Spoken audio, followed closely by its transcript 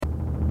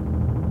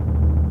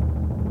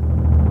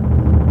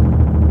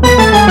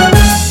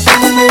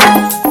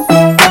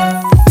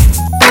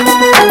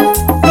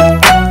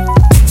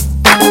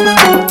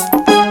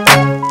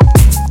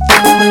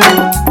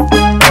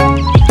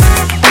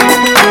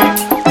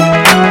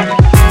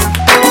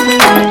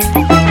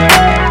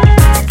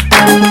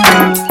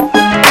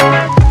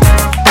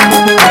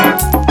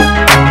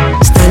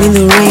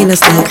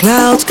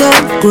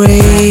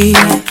way.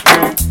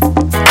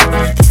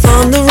 The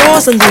thunder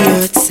roars and the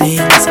earth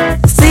sings.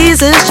 The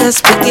season's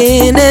just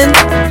beginning.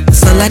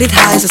 Sunlight it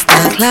hides as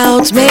the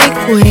clouds make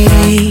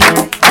way.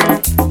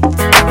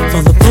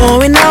 For the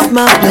pouring of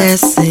my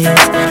blessings,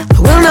 I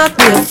will not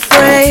be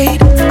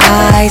afraid.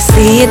 I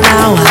see it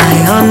now, I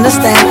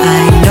understand,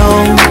 I know.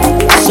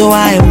 So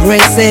I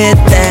embrace it,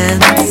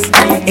 dance.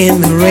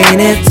 In the rain,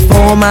 it's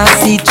for my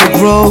seed to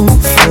grow.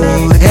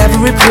 For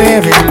every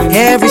prayer and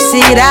every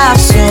seed I've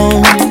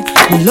sown,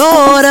 the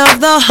Lord of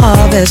the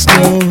harvest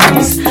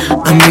knows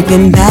I'm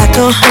reaping back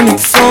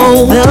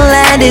 100-fold. The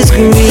land is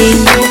green,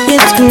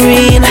 it's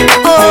green,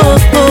 oh,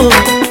 oh.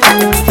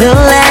 The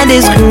land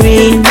is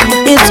green,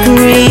 it's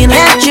green.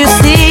 Can't you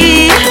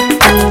see?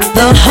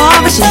 The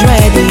harvest is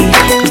ready,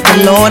 'cause the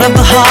Lord of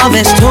the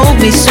harvest told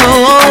me so.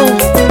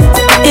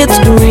 It's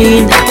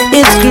green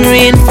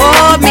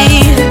for me.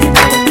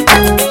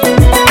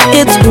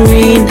 It's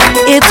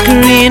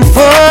green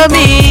for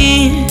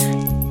me.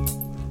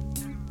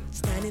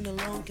 Standing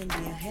alone can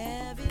be a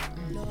heavy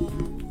load.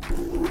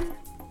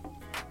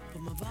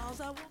 But my vows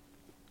I won't.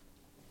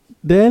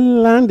 The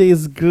land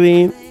is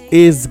green,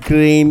 is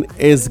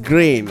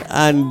green.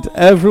 And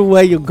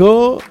everywhere you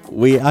go,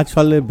 we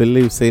actually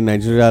believe, say,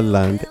 Nigeria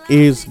land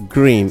is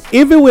green.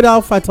 Even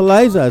without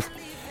fertilizers,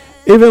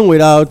 even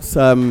without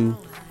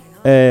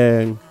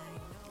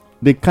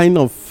the kind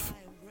of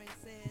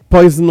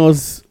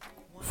poisonous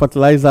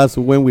fertilizers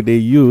when they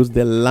use,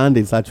 the land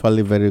is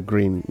actually very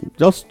green.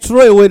 Just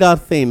throw away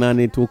that thing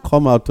and it will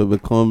come out to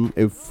become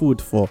a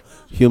food for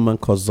human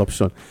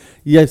consumption.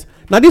 Yes.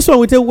 Now this one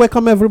we take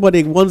welcome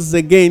everybody once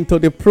again to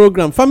the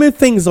program Farming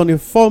Things on the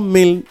 4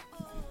 Mil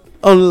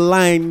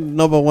online,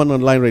 number one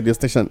online radio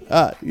station.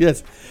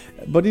 Yes.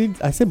 But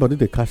I said body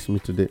they catch me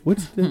today. What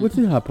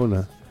did happen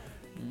now?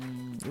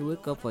 You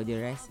wake up for the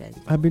right side.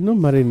 I've been not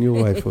marrying new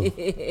wife.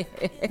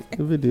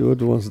 Even the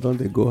old ones don't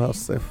they go house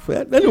safe.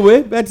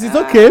 Anyway, but it's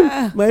okay.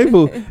 My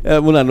people,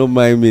 when I don't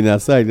mind me,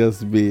 so I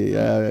just be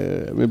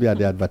maybe I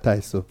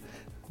advertise. So,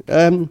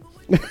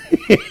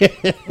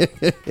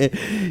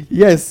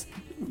 yes.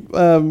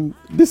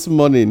 This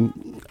morning,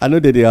 I know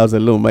that I was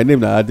alone. My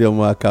name is Adio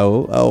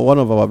Mwakao. One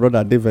of our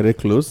brothers, they very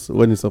close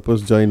when he's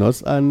supposed to join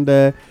us,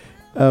 and.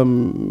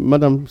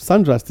 Madam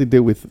Sandra still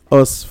there with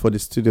us for the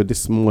studio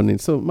this morning.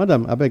 So,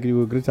 Madam, I beg you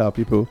will greet our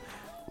people.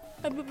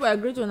 People are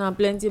great on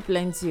plenty.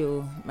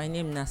 Oh. My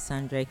name is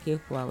Sandra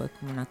Kekwa.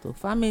 Welcome to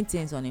Farming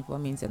Things on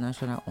Inform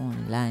International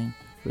Online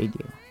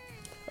Radio.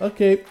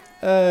 Okay.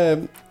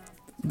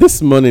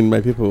 This morning, my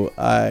people,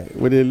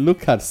 when they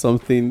look at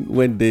something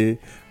when they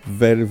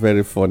very,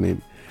 very funny.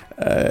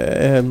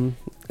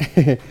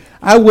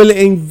 I will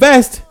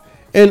invest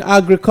in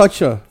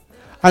agriculture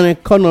and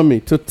economy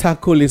to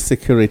tackle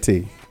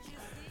insecurity.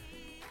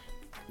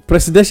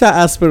 Presidential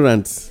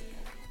aspirants.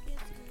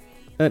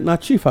 Now,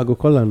 Chief, I go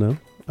call her now.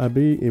 I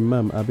be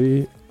Imam. I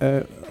be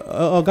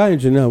Oga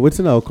Engineer. What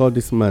thing I will call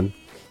this man?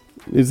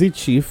 Is he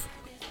Chief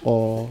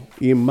or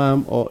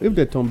Imam, or if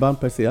they Tomban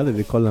person, how do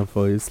they call him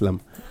for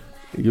Islam?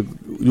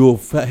 You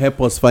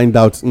help us find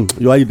out.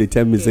 Why you they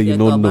tell me say you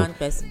don't know?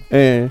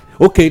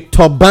 Okay,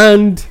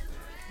 Torband.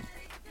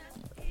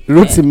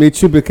 Ruti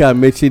Mechi Beka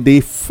Mechi,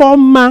 the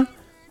former.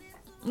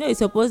 No, you're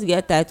supposed to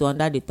get title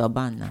under the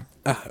turban now.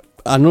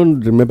 I don't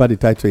remember the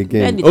title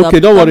again. Okay,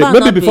 don't worry.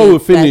 Maybe before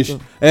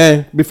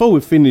we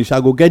finish, I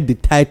go get the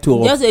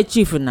title. Just a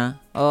chief now.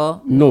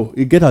 Oh no,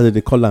 you get as they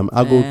call them.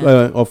 I go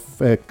of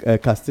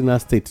Castina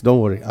State.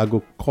 Don't worry. I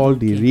go call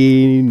the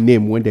real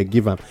name when they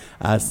give them.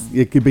 As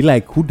it could be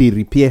like who they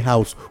repair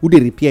house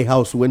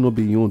when not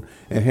be owned.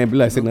 Be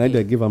like saying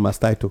they give them as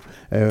title.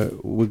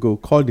 We go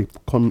call the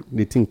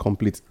thing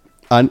complete.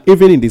 And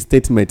even in the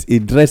statement,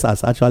 it dressed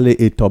as actually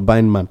a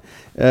turbine man.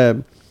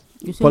 You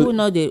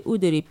say who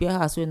the repair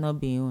house will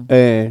not be owned.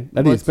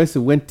 That is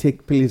person when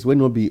take place when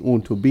not be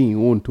owned to being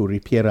owned to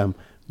repair them.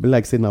 Be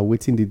like saying now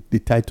waiting the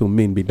title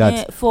mean be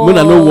that. When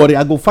I no worry,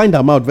 I go find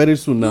them out very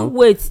soon now. You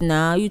wait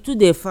now, you too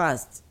dey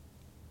fast.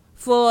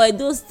 For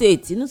those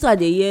states, you know so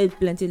they hear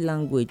plenty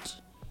language.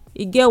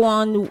 You get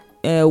one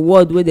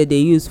word where they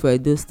use for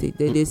those states.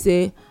 They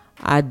say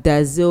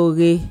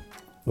adazore.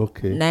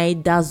 Okay.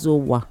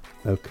 Naidazowa.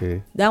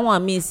 Okay. That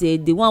one means say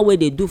the one where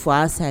they do for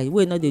outside,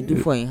 where not they do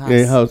for in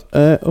house. House.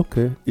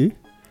 Okay.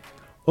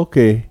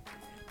 Okay.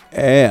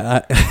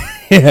 I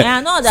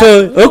know that.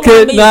 So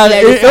okay now.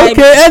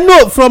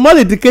 No, from all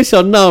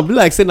education now, be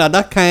like saying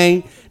that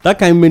kind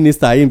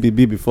minister I ain't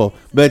be before.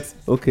 But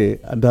okay,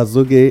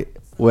 Dazoge,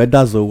 where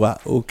Dazowa.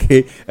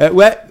 Okay.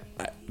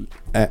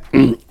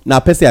 Now,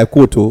 person I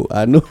quote.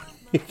 I know.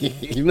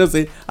 You know,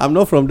 say I'm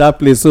not from that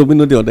place, so we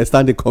know they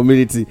understand the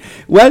community.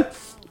 Well.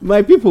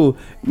 My people,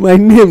 my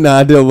name na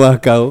Adio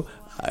Mwakao.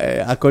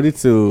 According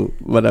to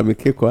Madam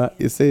Kekwa,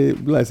 you say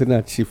like say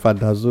na Chief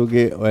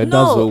Dazoge or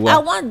Dazowa. No, I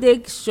want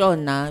to sure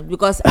now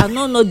because I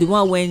don't know the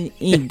one when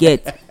he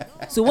get.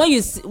 So when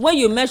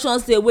you mention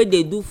say what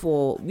they do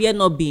for we are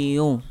not being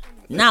owned.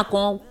 Now I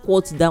can't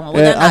quote that one.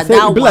 I said,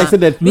 that like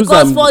that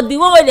because for the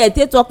one where they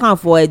take talking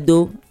for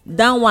Edo,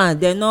 that one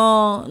they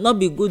not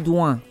be good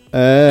one.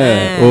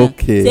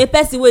 Okay. say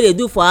person wey dey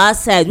do for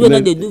outside wey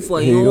no dey do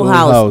for im own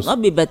house no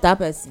be better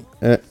person.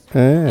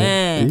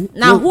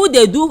 Na who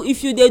dey do,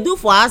 if you dey do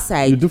for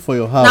outside you do for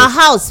your house. na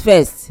house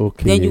first.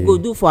 Okay. Then you go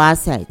do for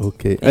outside.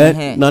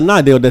 Okay. Now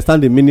I dey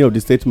understand the meaning of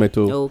the statement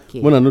o. Okay.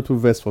 Una no too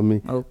vex for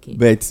me. Okay.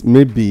 But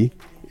maybe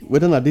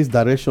whether na this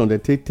direction they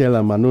take tell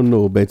am I no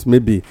know, but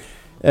maybe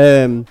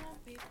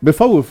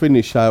before we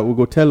finish we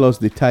go tell us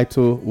the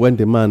title when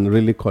the man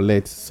really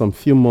collect some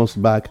few months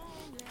back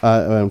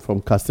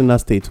from Katsina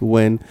State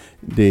when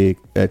they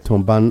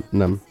Tomban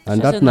Nam, and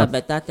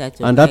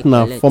that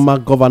na former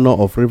governor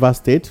of Rivers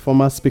State,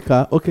 former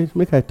speaker. Okay,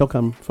 make I talk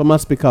former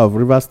speaker of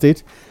Rivers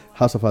State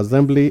House of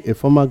Assembly, a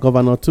former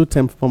governor,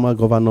 2-term former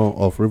governor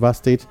of Rivers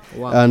State,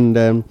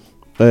 and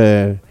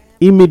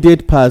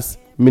immediate past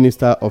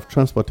Minister of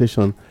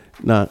Transportation,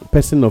 na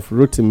person of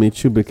Rotimi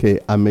Chubike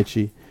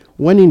Amechi,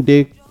 when in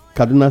the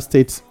Kaduna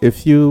State a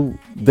few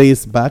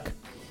days back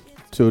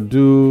to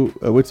do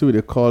what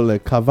we call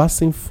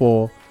canvassing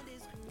for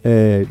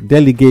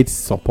delegate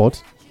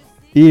support.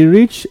 He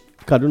reached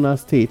Kaduna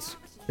State,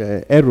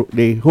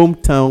 the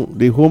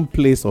home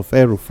place of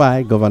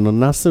El-Rufai, Governor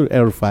Nasir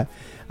El-Rufai.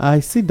 I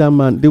see that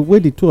man, the way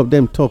the two of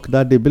them talk,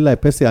 that they be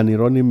like Percy and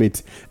running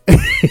mate.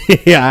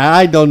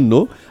 I don't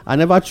know. I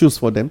never choose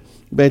for them.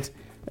 But,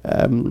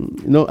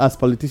 as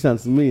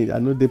politicians, I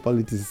know they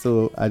politics,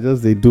 so I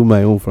just they do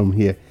my own from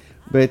here.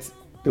 But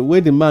the way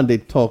the man they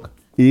talk,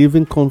 he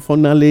even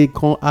finally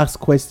can ask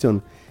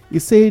question. He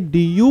say, do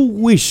you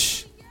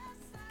wish,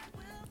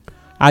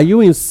 are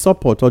you in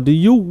support, or do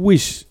you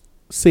wish,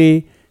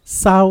 say,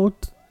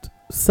 south,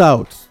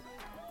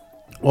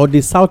 or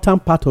the southern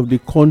part of the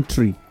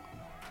country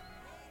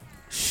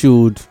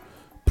should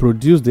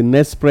produce the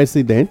next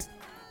president?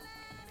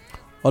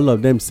 All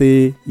of them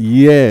say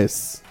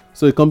yes.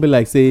 So it can be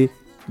like say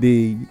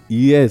the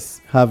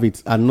yes have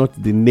it and not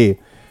the nay.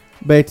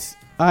 But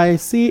I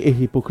see a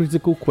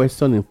hypocritical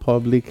question in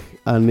public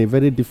and a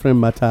very different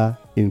matter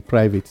in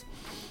private.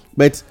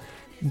 But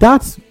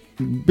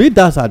be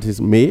that as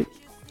it may,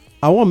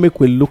 I want to make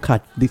we look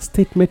at the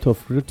statement of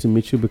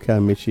Rotimi Chubike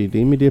Amechi,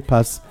 the immediate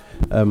past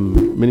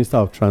Minister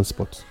of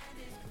Transport.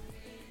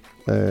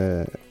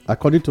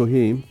 According to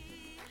him,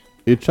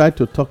 he tried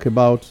to talk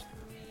about,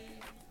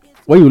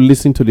 when you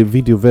listen to the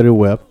video very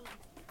well,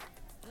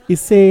 he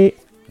say,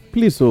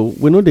 please,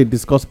 we know they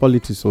discuss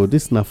politics, so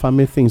this na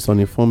family things on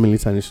Inform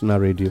International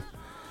Radio.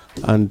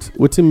 And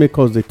what make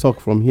us they talk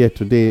from here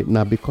today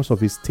now because of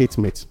his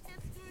statement.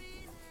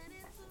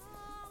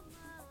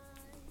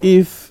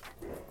 If,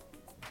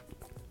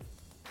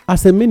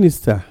 as a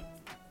minister,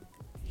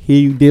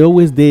 they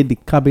always did the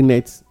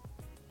cabinet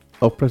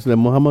of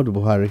President Muhammadu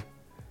Buhari,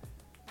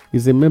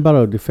 he's a member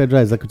of the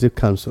Federal Executive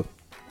Council,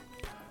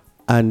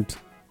 and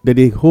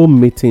they hold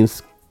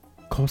meetings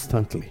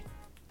constantly.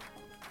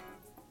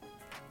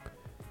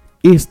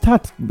 He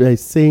starts by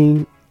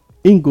saying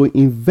he go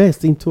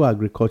invest into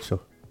agriculture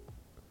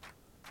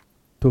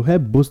to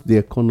help boost the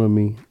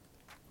economy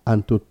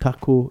and to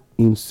tackle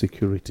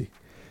insecurity.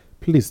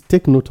 Please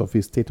take note of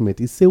his statement.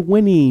 He said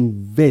when he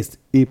invest,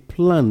 a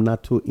plan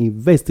not to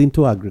invest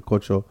into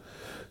agriculture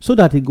so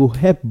that it go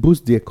help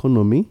boost the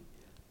economy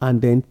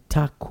and then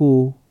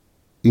tackle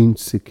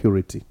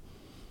insecurity.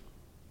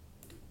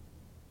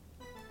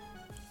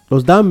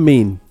 Does that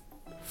mean,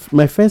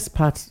 my first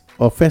part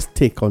or first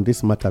take on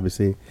this matter, we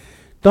say,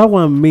 that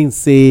one means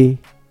say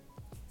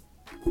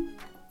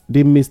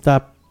the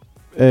Mr.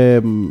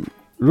 Rotimi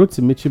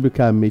Chubike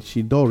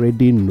Amechi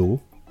already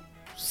know,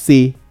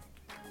 say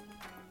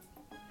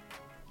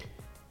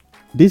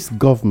this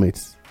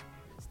government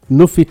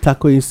no fit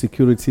tackle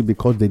insecurity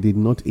because they did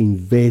not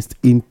invest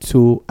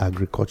into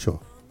agriculture,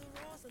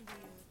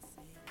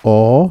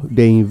 or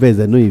they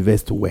no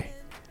invest where,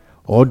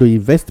 or the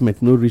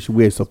investment no reach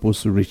where it's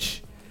supposed to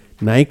reach.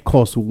 Now it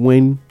cause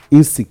when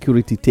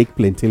insecurity take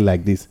plenty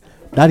like this.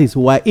 That is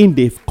why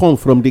they've come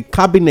from the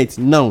cabinet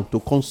now to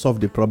come solve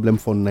the problem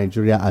for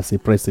Nigeria as a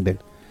president.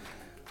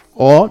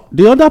 Or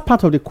the other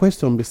part of the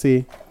question we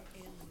say,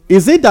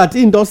 is it that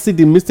he don't see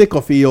the mistake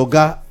of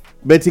yoga,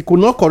 but he could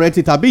not correct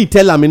it? I be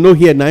tell him no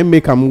here now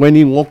make him when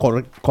he won't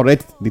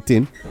correct the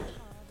thing.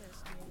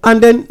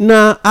 And then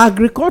now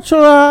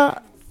agricultural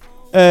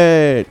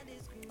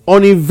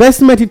on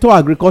investment into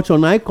agriculture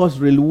now it cause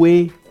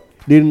railway,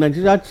 the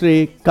Nigeria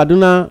trade,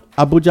 Kaduna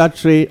Abuja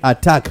trade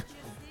attack.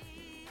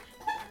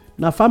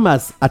 Now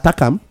farmers attack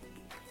them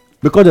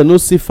because they no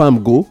see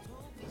farm go.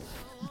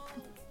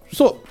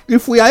 So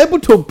if we are able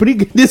to bring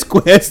these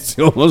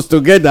questions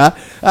together,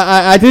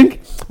 I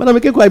think, Madam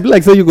Ekeko, I be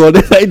like say you go.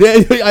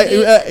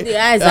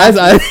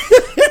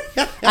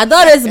 I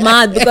don't raise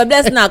mad because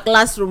there's no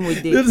classroom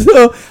with it.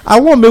 So I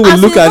want me to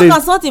look at it.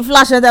 As something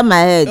flash under my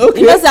head. Okay.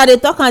 You know, say they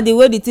talk and the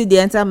way the thing they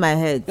enter my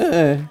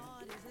head.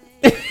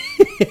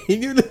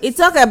 He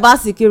talk about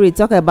security,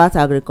 talk about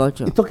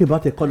agriculture. He talk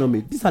about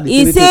economy. These are the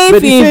he say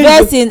if you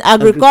invest in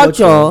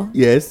agriculture,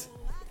 yes,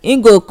 he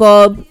go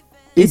curb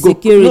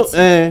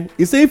insecurity.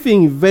 He say if you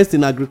invest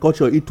in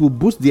agriculture, it will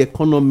boost the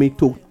economy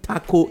to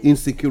tackle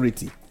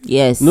insecurity.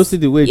 yes no see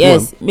the way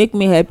yes make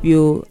me help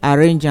you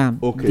arrange am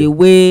Okay. the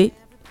way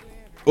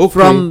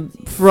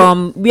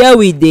from where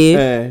we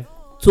dey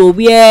to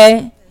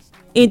where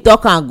him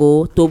talk am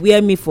go to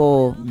where me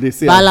for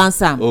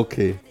balance am.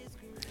 Okay.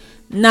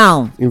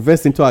 Now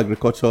Invest into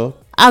agriculture.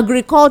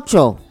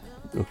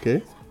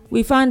 Okay.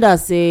 we find out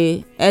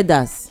say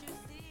herders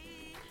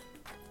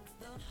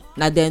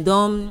na dem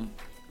don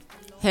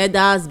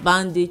herders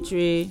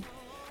banditry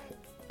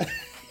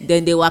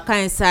dem dey waka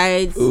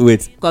inside.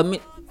 Wait.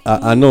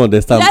 I no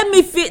understand. let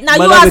me fit na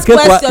you ask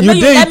question make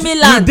you let me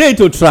land. You dey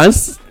to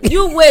trans.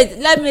 You wait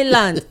let me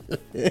land.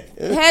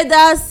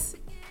 Herders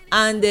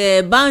and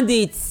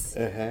bandits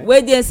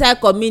wey dey inside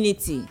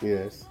community.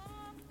 Yes.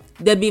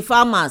 Dey be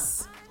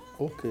farmers.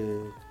 Okay.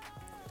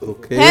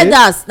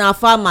 Herders na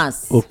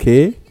farmers.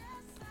 Okay.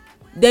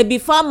 Dey be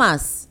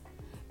farmers.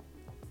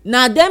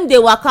 Na dem dey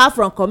waka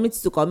from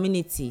community to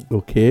community.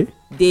 Okay.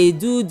 Dey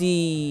do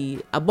the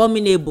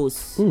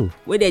abominables.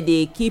 Wey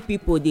dey kill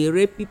people, dey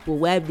rape people,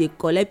 wife, dey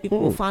collect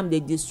people farm, dey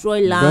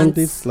destroy land.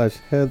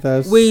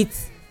 Bandits/herders.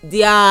 With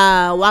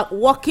their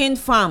working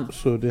farm.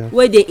 So they are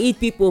wey dey eat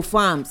people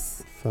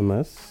farms.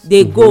 farmers.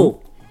 Dey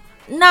go.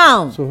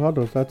 Now. So how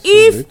does that?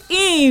 If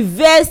he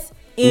invest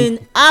in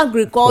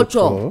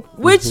agriculture,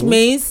 which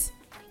means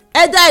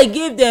either he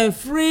give them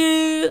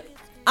free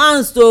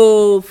hands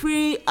to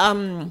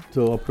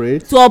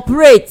operate,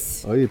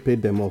 or you pay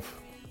them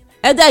off.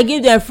 Either he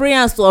give them free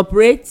hands to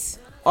operate,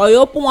 or you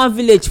open one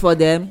village for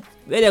them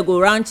where they go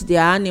ranch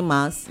their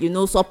animals,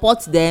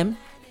 support them,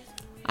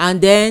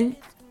 and then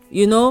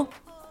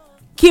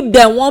keep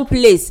them one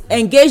place,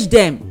 engage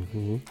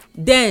them.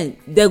 Then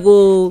they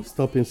go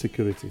stop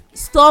insecurity,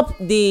 stop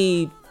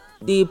the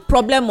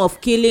problem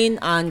of killing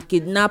and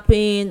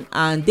kidnapping,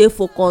 and they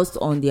focused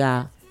on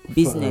their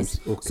business.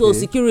 Okay. So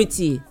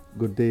security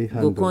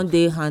go come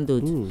dey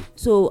handled.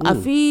 So I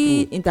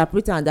fit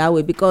interpret am that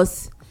way,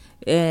 because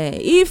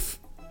if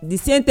the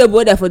same table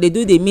wey dem for dey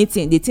do the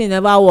meeting, the thing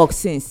never work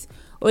since,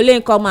 only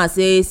him come and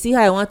say see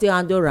how I wan take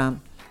handle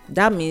am,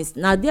 that means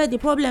na there the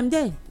problem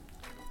dey.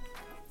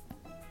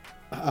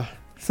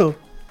 So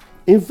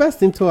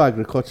invest into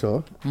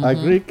agriculture.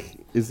 Agric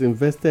is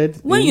invested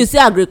when you say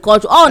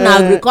agriculture, all na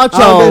agriculture.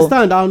 I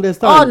understand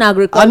all na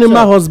agriculture.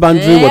 Animal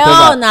husbandry, whatever.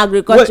 All na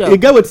agriculture. You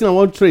get wetin I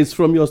wan trace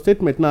from your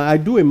statement. Now I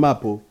do a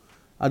map.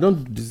 I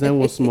don design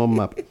one small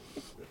map.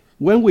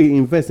 When we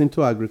invest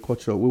into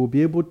agriculture, we will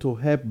be able to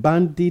help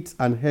bandits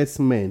and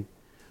herdsmen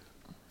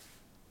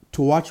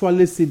to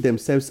actually see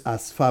themselves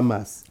as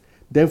farmers.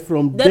 Then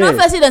from there, they no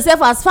first see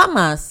themselves as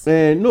farmers.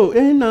 No,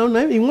 now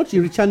once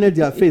you rechannel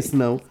their face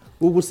now,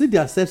 we will see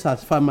themselves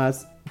as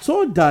farmers,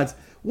 so that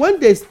when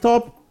they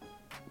stop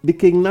the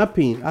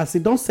kidnapping, as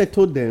it don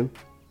settle them,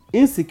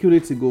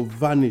 insecurity go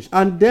vanish,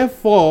 and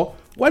therefore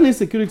when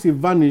insecurity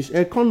vanish,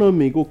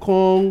 economy go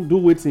come do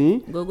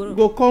wetin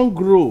go come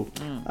grow.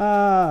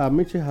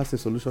 Meche has a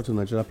solution to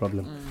Nigeria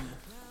problem.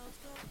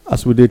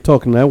 As we dey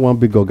talk now, one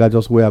big oga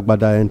just wear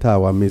agbada enter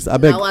our midst.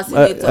 Abeg,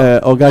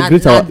 oga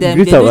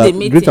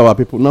greet our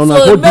people. Now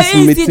go this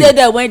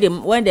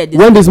meeting.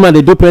 When this man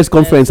dey do press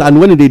conference and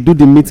when they do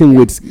the meeting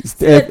with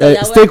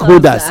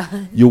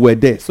stakeholders, you were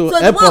there. So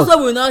the ones wey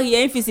we not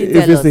hear, if you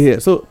tell us. Here.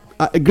 So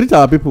greet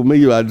our people. May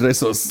you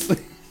address us.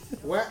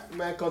 Well,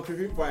 my country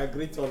people, I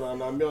greet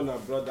on and me on our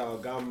brother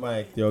Oga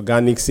Mike, the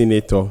organic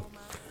senator.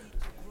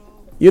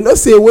 You know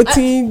say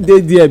wetin dey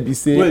there be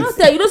say. You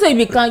know say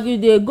you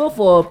dey go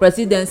for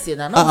presidency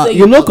na.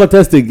 You no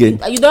contest again.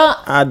 I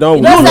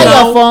don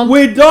sell your form.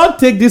 We don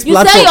take this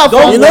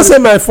platform. You know say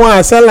my phone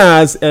I sell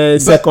am as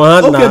second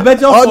hand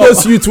na. All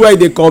those youth wey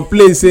dey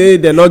complain say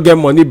dem no get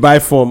money buy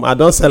form, I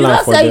don sell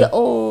am for them.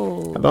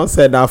 I don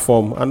sell that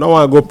form. I no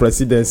wan go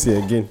presidency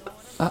again.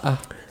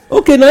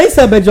 Okay, na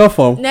inside bejo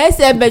form.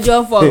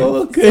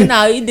 Okay.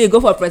 Now you dey go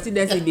for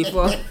presidency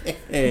before.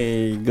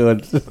 Hey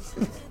God.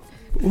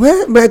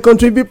 Well, my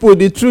country people,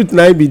 the truth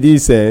na be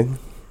this,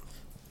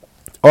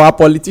 our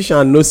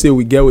politicians know say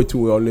we get wetin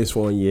we always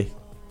wan hear.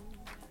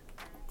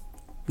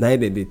 Na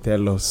they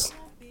tell us.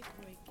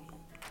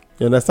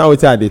 You understand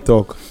wetin I dey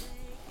talk?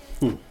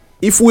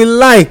 If we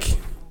like,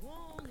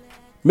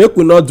 make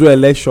we not do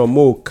election,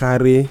 make we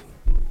carry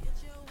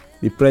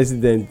the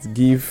president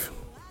give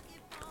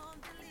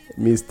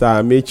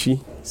Mr. Amechi,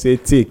 say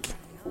take.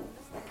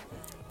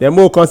 Then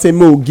make we come say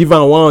make we give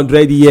am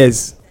 100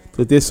 years.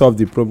 So they solve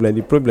the problem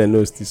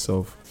no still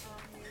solve.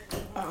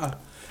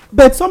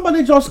 But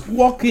somebody just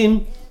walk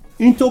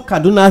into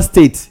Kaduna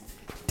State,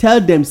 tell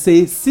them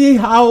say see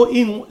how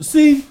don't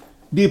see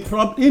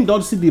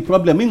the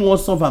problem, in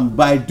won't solve am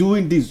by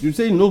doing this. You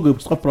say no go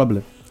solve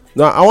problem.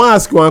 Now I want to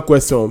ask you one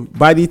question.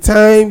 By the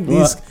time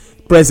this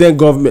present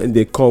government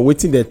they come,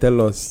 wetin they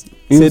tell us?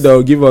 Say they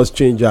will give us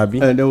change, abi?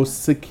 And they will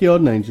secure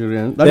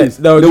Nigerians. That is,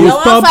 they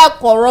will stop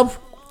corrupt.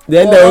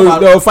 Then they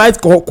will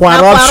fight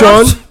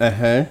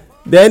corruption.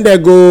 Then they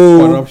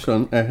go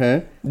corruption.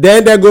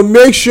 Then they go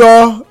make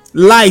sure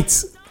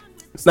light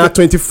na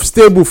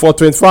stable for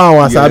 24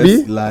 hours,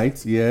 abi?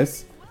 Light,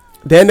 yes.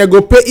 Then they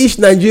go pay each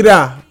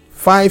Nigeria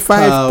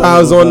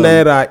 5,000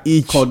 naira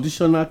each.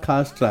 Conditional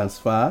cash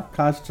transfer.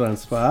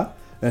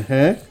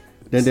 Then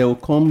they will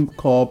come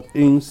called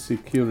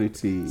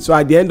insecurity. So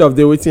at the end of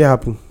the day, wetin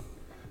happen?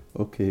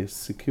 Okay,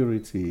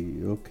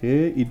 security.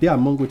 Okay, e dey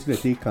among wetin they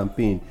take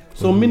campaign.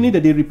 So meaning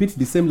that they repeat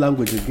the same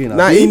language again.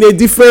 Na in a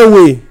different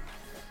way.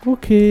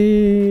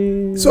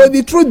 Okay. So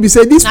the truth be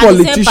say these Na the same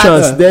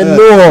politicians party. dem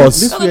know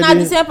us. So na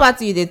the same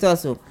party you dey talk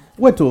so.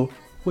 Wait.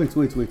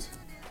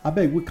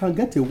 Abeg, we can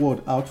get a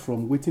word out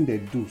from wetin they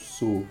do.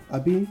 So,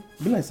 abi,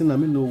 be like say na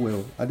me know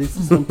well. I dey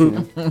see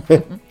something.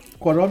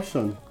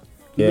 Corruption.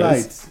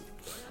 Yes.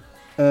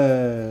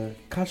 Right.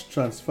 Cash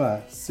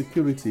transfer,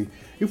 security.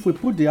 If we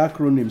put the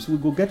acronyms, we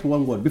go get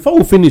one word. Before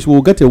we finish, we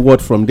will get a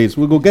word from this.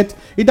 We go get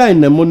either a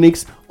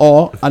mnemonics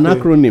or an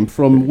acronym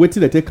from wetin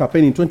they take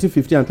campaign in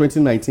 2015 and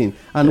 2019,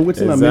 and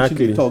wetin Amechi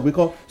dey talk.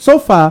 Because so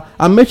far,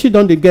 Amechi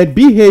don dey get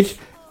BH,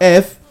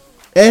 F,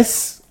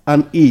 S,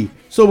 and E.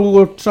 So we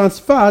will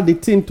transfer the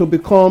thing to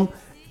become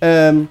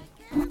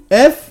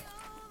F,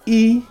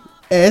 E,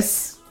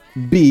 S,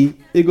 B.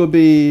 It go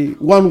be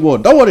one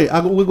word. Don't worry,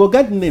 we go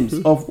get names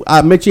of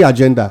Amechi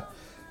agenda.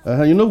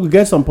 You know, we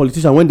get some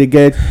politicians when they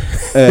get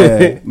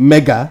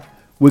mega,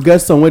 we get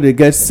some when they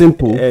get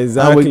simple,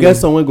 exactly. And we get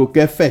some when go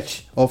get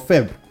fetch or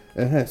feb.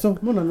 So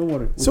no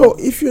worry. So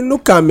if you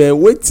look at me,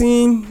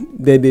 wetin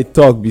they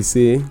talk be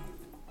say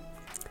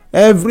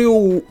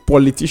every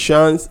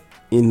politicians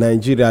in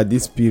Nigeria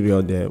this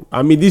period,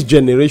 I mean this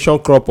generation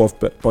crop of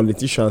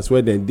politicians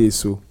where they dey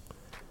so,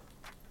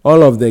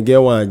 all of them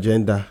get one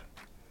agenda: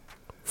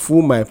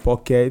 full my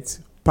pocket,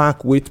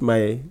 pack with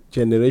my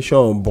generation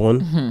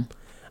unborn,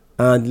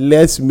 and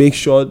let's make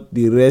sure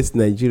the rest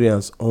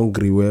Nigerians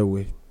hungry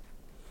well.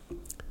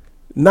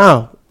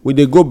 Now we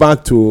dey go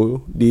back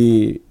to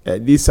the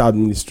this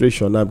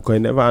administration now,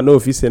 because I know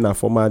if you say na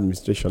former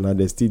administration now,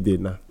 they still dey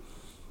now.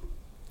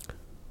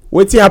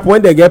 Wetin happen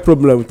when they get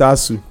problem with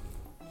ASUU?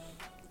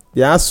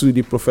 The ASUU,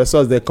 the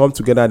professors, they come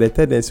together, they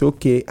tell them say,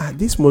 okay,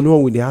 this money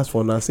wey we dey ask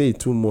for now, say e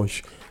too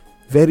much.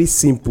 Very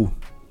simple.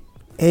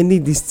 Any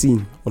this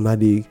thing una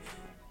dey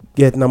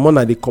get na more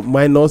na dey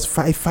minus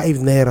 5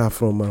 naira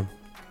from am.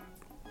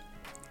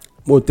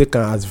 Mo take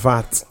am as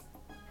VAT.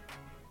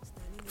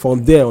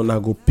 From there una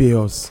go pay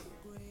us.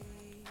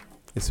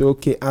 They say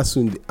okay,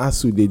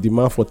 ASUU dey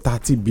demand for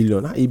 30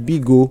 billion. E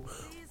big o.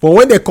 But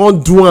when they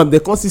can't do am, they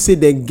can't say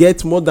they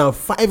get more than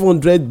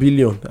 500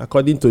 billion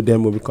according to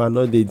them, because I'm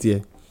not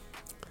there.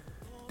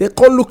 They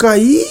can't look at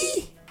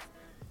ye.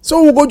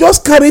 So we go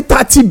just carry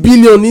 30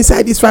 billion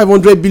inside this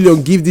 500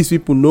 billion, give these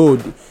people. No,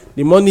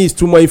 the money is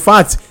too much. In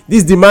fact,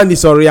 this demand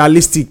is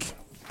unrealistic.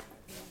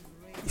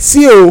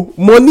 See,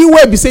 money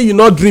where be say you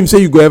not dream say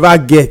you go ever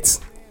get.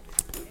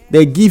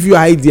 They give you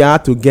idea how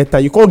to get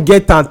that. You can't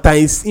get that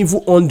times even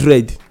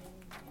 100.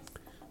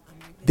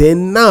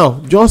 Then now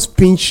just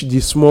pinch the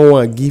small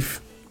one,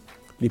 give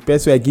the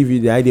person I give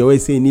you the idea where you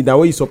say you need that,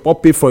 way you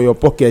support pay from your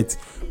pocket.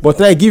 But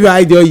now I give you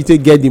idea you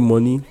take get the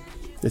money.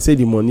 They say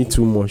the money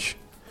too much.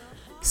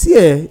 See,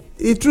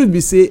 the truth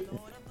be say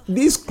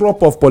this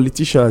crop of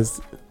politicians,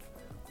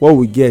 what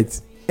we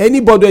get,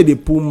 anybody where they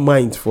put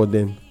mind for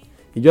them,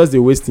 it just dey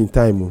wasting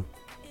time.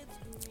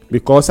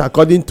 Because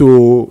according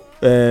to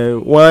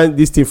one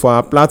this thing for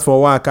our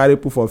platform, where I carry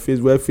put for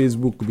Facebook, where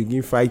Facebook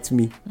begin fight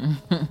me.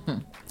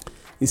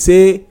 He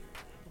say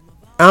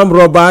armed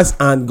robbers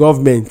and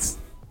government,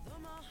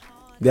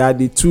 they are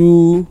the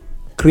two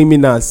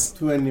criminals,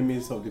 two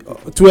enemies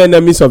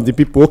of the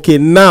people. Okay,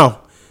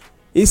 now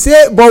he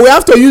say, but we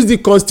have to use the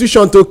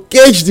constitution to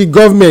cage the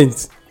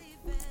government.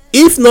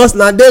 If not,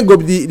 na then go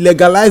be the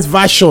legalized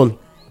version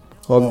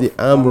of the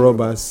armed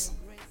robbers.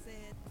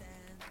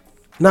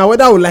 Now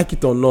whether we like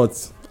it or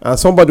not, and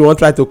somebody wan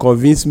try to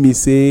convince me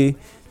say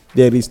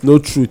there is no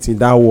truth in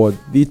that word,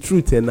 the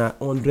truth na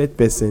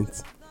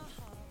 100%.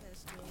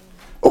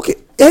 Okay,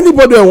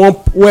 anybody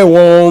wey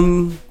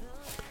wan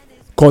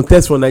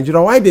contest for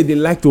Nigeria, why dey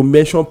like to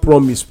mention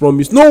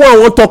promise? No one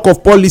wan talk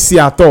of policy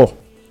at all,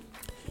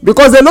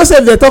 because they know say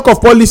if they talk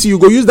of policy, you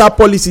go use that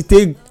policy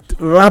take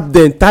wrap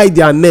them, tie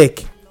their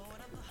neck.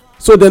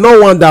 So they no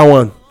want that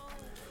one.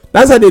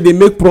 That's why they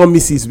make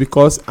promises,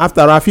 because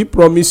after I fit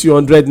promise you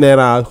 100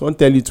 naira, I can't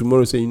tell you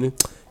tomorrow say, you know,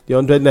 the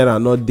 100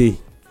 naira not dey.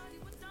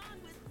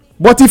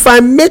 But if I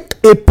make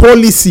a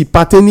policy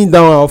pertaining that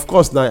one, of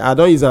course now I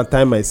don't use and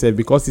time myself,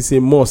 because it's a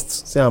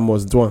must. Say I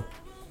must do one.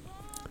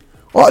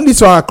 All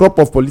this are a crop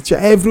of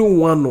politicians, every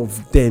one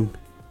of them,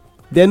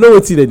 they know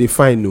wetin they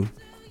find. No,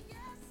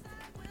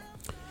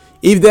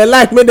 if they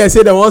like, make they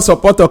say they want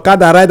support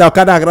okada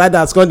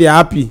riders, come they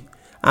happy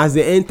as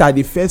they enter.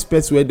 The first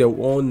person where they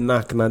want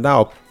knack na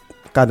that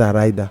okada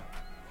rider.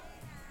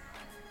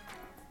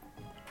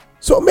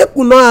 So make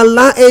we not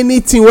allow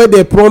anything where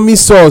they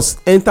promise us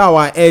enter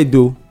our head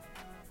though.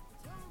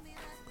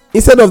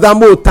 Instead of that,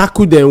 we'll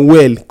tackle them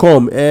well.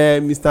 Come,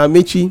 Mr.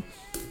 Amechi,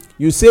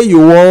 you say you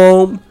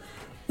want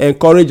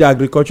encourage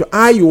agriculture.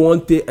 How you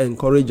want to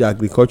encourage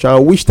agriculture,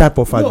 and which type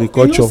of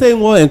agriculture? He not saying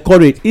want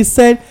encourage. He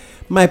said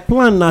my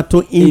plan na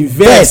to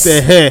invest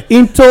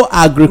into now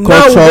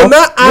agriculture. we go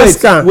now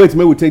ask am. Wait,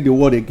 may we take the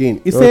word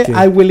again. He say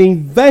I will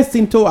invest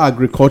into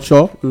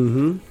agriculture,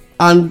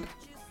 and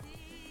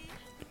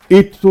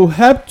it will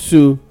help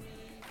to.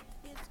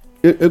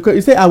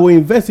 He say I will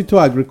invest into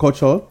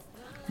agriculture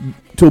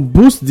to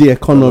boost the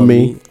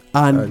economy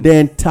and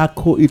then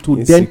tackle it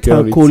will then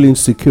tackle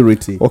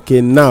insecurity.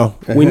 Okay, now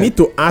we need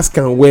to ask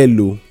am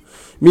well o.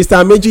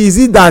 Mr. Amechi, is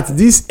it that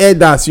these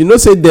elders, you know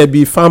say there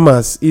be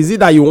farmers, is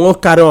it that you wan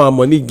carry our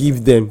money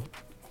give them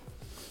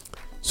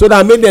so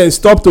that make dem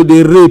stop to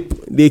dey rape,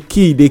 dey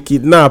kill, dey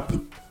kidnap,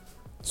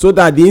 so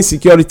that the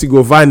insecurity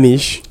go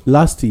vanish?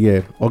 Last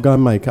year, Oga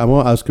Mike, I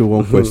wan ask you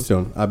one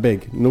question.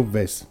 Abeg, no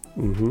vex.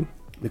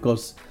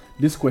 Because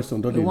this question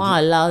don dey. You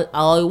wan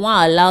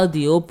allow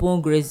the open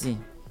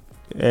grazing.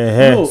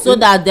 No, so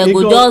that dem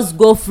go just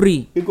go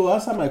free. You go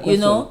answer my question. You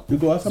know, you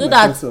go answer so my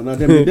that question. Now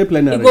dem dey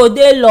plenary. e go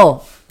dey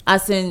law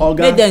as in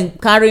make dem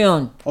carry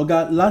on.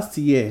 Oga, last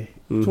year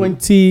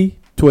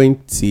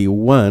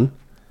 2021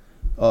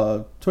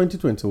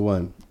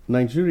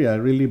 Nigeria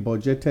really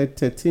budgeted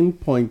 13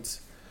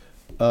 point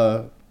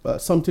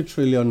something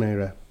trillion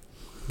naira.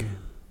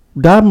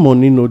 That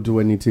money no do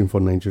anything for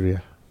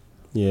Nigeria.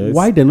 Yes.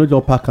 Why they no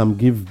just pack am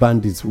give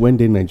bandits when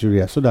they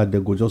Nigeria so that they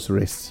go just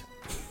rest?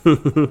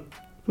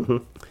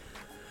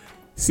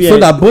 See, so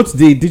that both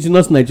the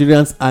indigenous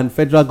Nigerians and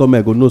federal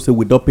government go know say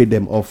we don't pay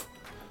them off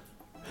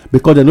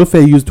because they no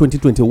fair use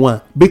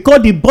 2021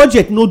 because the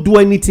budget no do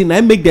anything.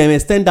 I make them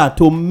extend that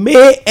to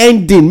May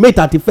ending, May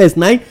 31st.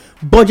 Now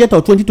budget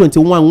of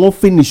 2021 won't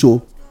finish.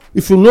 Oh,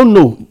 if you no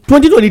know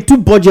 2022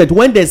 budget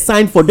when they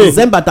signed for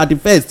December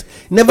 31st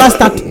never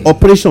start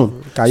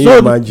operation. Can you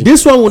imagine?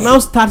 This one will now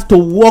start to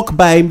work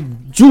by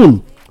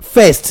June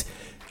 1st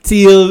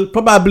till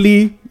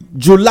probably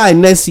July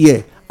next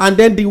year, and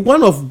then the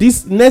one of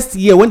this next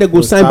year when they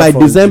go sign by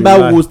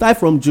December will start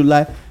from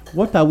July.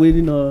 What are we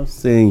not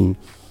saying?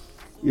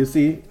 You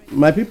see,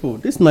 my people,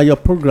 this is now your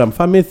program,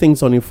 Farming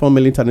Things on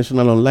Informal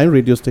International Online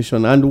Radio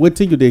Station, and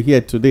waiting you they hear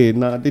today.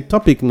 Now the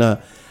topic now,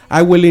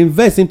 I will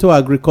invest into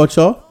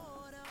agriculture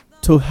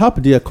to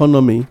help the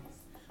economy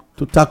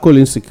to tackle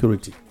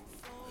insecurity.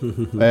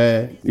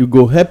 You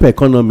go help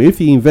economy. If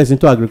you invest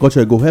into agriculture,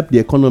 you go help the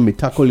economy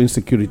tackle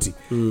insecurity.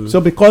 So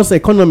because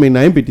economy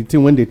now be the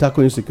thing when they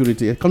tackle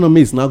insecurity,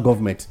 economy is now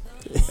government.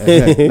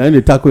 Now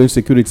they tackle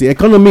insecurity.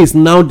 Economy is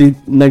now the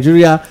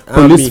Nigeria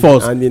police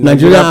force,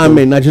 Nigeria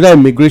army, Nigeria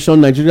immigration,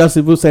 Nigeria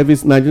civil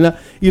service, Nigeria.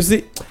 You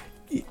see,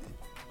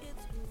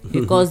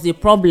 because the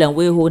problem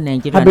wey hold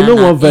Nigeria I been no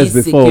one verse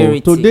before.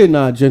 insecurity. Today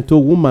na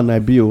gentle woman I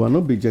be o, I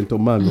no be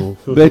gentleman o.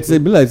 But e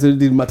be like say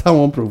the matter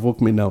wan provoke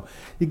me now.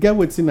 You get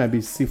wetin I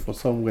be see for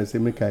somewhere say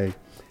make I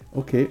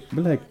okay,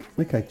 be like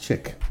make I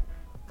check.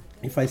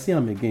 If I see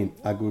am again,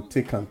 I go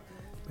take am.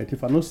 But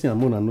if I no see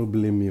am, una no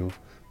blame me o,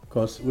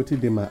 because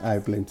wetin dey my eye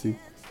plenty.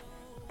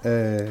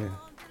 E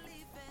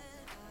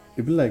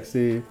be like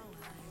say.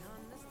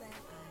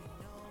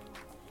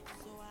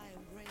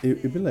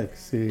 It be like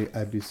say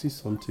I be see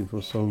something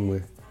for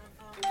somewhere.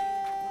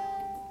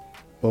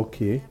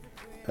 Okay,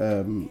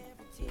 I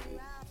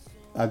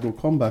go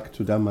come back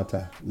to that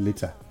matter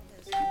later.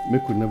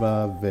 Make we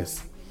never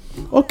vex.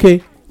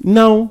 Okay,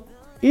 now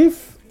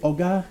if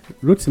Oga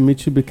Rotimi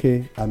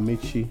Chibike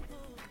Amechi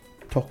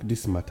talk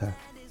this matter,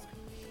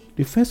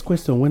 the first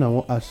question when I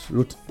want to ask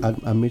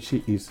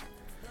Amechi is,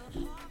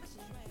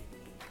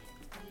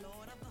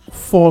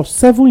 for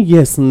 7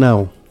 years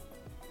now,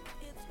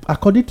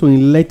 according to a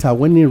letter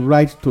when he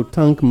writes to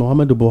thank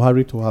Muhammadu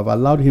Buhari to have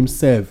allowed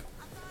himself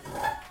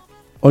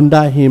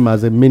under him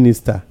as a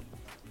minister.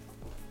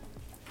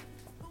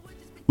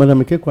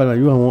 Madam Ikekwana,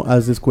 you want to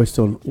ask this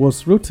question.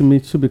 Was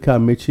Rotimi Chibike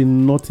Amechi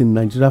not in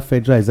Nigeria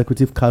Federal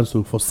Executive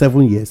Council for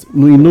 7 years?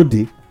 No, he not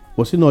there.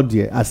 Was he not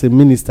there as a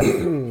minister?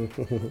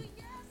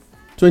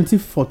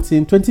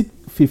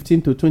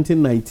 2015 to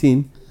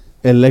 2019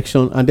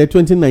 election, and then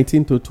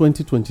 2019 to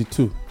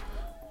 2022.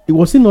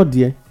 Was he not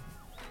there?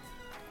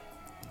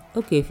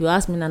 Okay, if you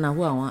ask me now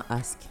who I want to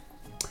ask.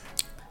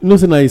 No,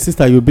 say na his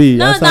sister you be.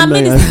 No, na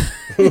minister.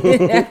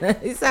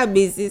 Sister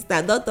be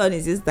sister, don't turn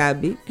his sister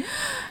be.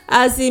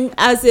 As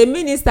a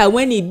minister,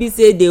 when he be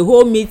say the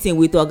whole meeting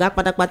with Oga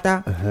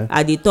Patapata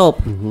at the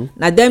top,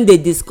 na them they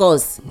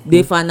discuss,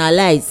 they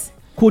finalize.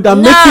 Could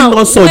Amechi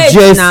not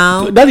suggest?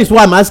 That is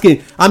why I'm asking.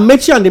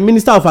 Amechi and the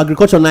Minister of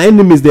Agriculture na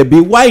enemies they be.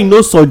 Why he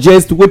no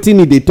suggest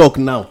wetin they talk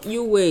now?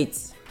 You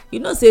wait. You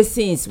know say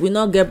since we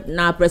not get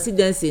na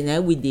presidency na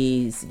we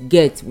dey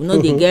get, we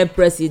no dey get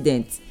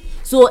president.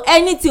 So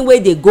anything wey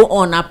dey go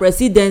on na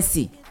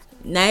presidency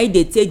na e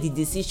dey take the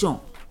decision.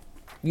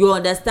 You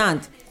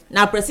understand?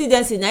 Na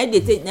presidency na e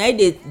dey take, na e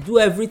dey do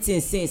everything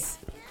since.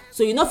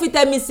 So you no fit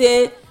tell me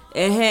say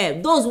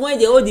those when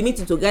dey hold the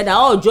meeting together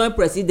all join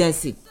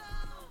presidency.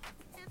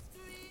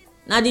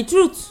 Na the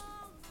truth.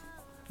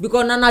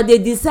 Because na dey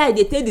decide,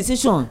 dey take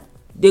decision,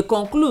 dey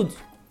conclude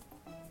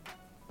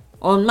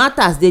on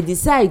matters, they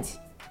decide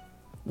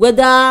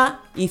whether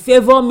e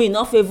favour me,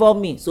 not favour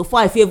me. So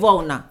far I favour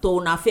una, to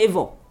una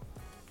favour.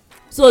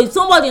 So if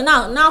somebody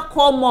now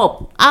come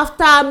up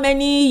after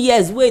many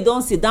years wey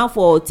don sit down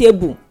for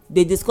table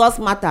dey discuss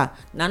matter,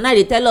 na now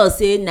dey tell us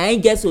say na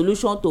him get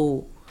solution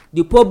to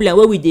the problem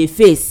wey we dey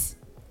face.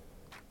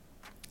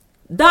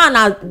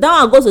 that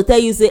one go to tell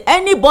you say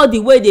anybody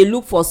wey dey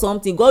look for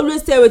something go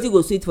always tell wetin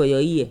go sweet for your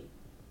ear,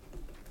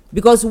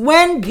 because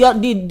when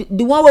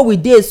the one wey we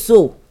dey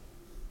so,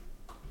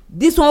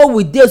 this one wey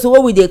we dey so, wey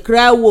we dey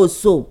cry woe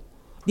so,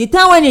 the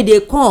time when e dey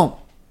come,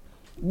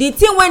 the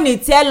thing when e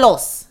tell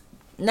us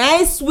na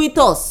e sweet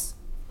us,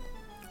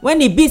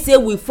 when e be say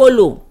we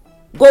follow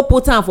go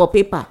put am for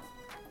paper.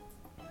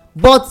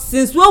 But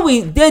since when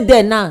we dey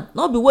there now,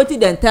 no be wetin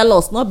dem tell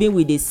us, no be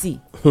we dey see.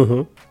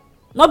 No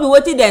be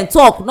wetin dem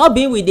talk, no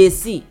be we dey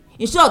see.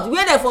 In short,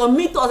 where dem for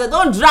meet us, dem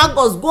don drag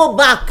us go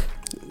back.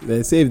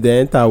 Dem say if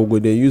dem enter we go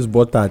dey use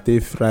butter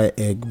take fry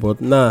egg,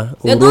 but now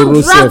dem don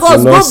drag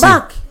us go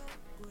back.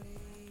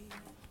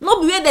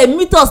 No be where dem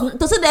meet us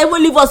to say dem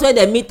even leave us where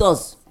dem meet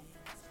us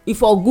e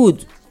for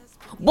good,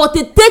 but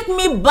to take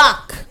me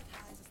back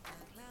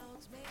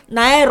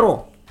na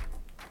error,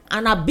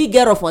 and na big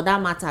error for that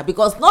matter,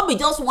 because no be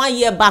just 1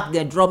 year back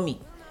dem draw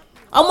me,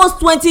 almost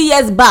 20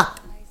 years back.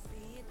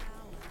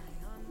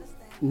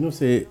 You know,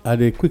 say I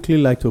dey quickly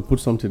like to put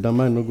something that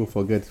might not go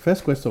forget.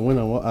 First question when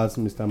I want ask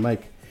Mr.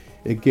 Mike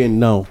again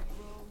now.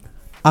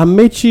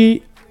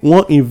 Amechi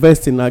wan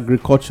invest in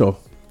agriculture.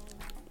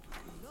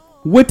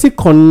 Wetin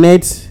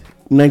connect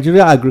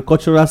Nigeria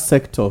agricultural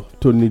sector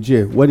to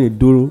Niger when e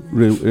do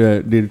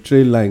the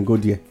trail line go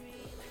there?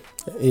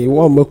 E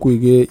wan make we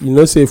get, you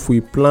know, say if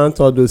we plant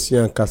all those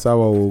yam and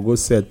cassava, we we'll go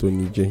sell to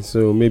Niger.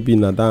 So maybe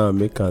na that one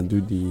make am do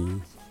the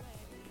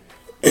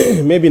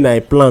maybe na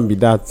a plan be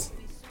that.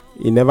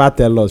 He never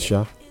tell us,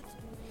 sha,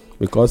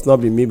 because not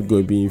be me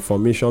go be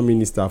information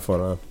minister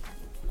for am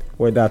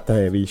when that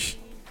time reach.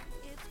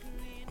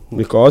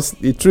 Because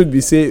the truth be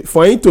say,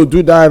 for him to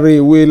do that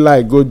railway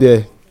like go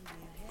there,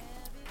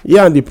 he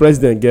and the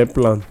president get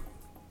plan.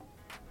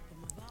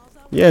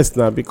 Yes,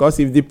 now because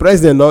if the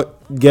president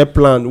not get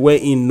plan when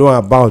he know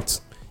about,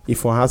 he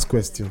for ask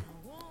question,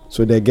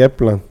 so they get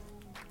plan.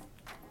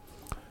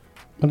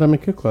 Madam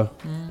Ikekwa.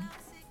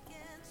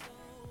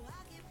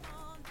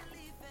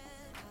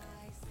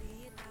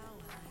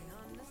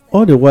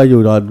 All the while you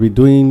would be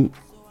doing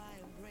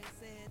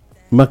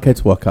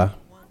market worker.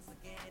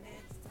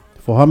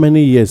 For how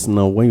many years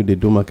now when you dey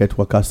do market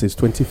worker since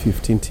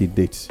 2015 till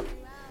date?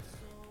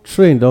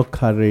 Train don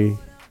carry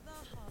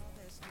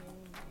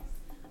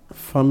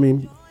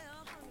farming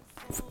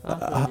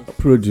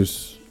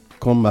produce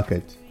come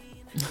market.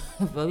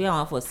 But we are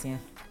one for seeing.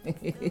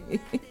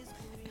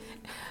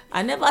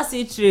 I never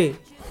see tray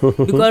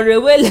because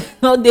railway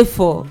no dey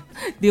for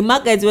the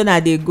market when I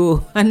dey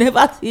go. I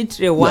never see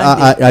tray one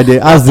day. I dey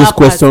ask this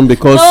question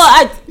because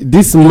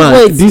this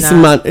man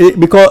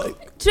because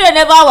tray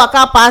never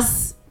waka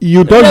pass.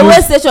 You don't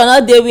railway station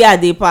no dey where I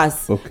dey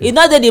pass. Okay. E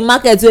no dey the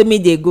market wey me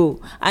dey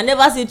go. I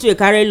never see tray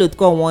carry load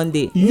come one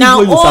day. Now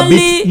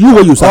only you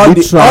wey you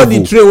sabi travel. All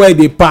the tray wey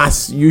dey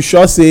pass, you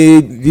sure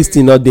say this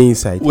thing not dey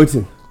inside?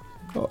 Wetin?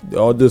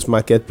 All those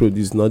market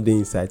produce not dey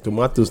inside,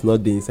 tomatoes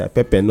not dey inside,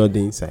 pepper not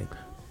dey inside.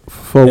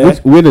 For which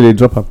where do they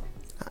drop am?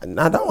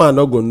 Na that one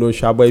no go know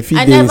sha, but if e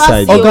dey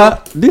inside.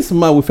 Oga, this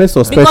man we first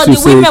suspect because you the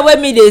say women wey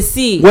me dey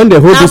see when they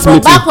hold this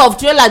meeting, na from back of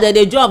trailer dem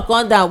dey jump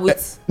come down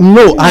with.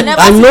 No, I know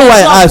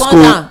why I ask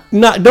o.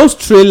 Na those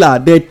trailer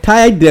they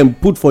tie them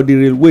put for the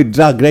railway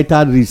drag right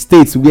out the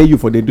states where you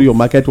for dey do your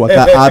market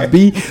worker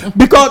abi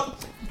because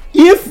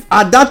if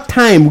at that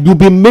time you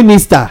be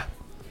minister,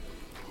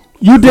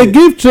 you dey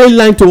give train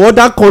line to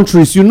other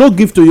countries, you no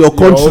give to your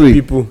country.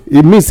 People.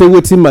 E mean say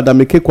wetin Madam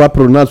Ikekwa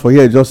pronounce for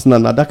here just now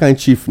na that kind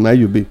chief na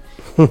you be.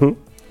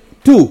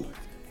 2,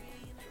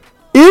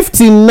 if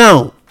till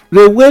now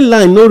railway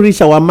line no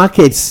reach our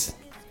markets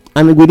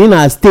and within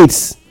our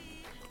states,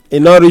 e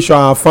no reach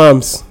our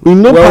farms, we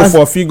no pass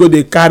for fit go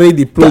dey carry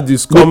the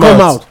produce come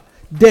out,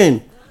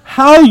 then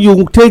how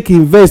you take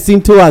invest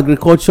into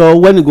agriculture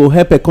when e go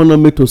help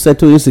economy to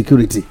settle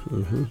insecurity?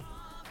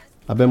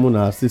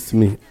 Abemuna assist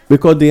me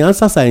because the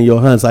answers are in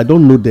your hands. I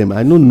don't know them.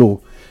 I don't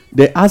know.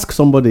 They asked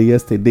somebody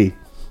yesterday,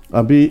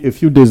 abi a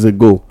few days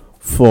ago,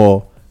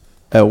 for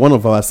one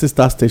of our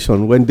sister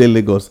station when they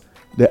Lagos.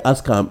 They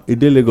ask him,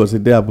 they Lagos, they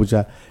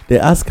Abuja. They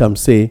ask him,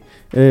 say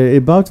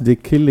about the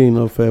killing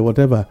of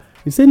whatever.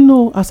 He said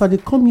no. As I dey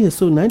come here,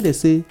 so now they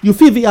say you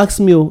fit ask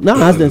me. Now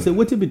I ask them, say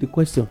what be the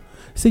question?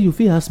 Say you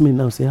fit ask me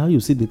now. Say how you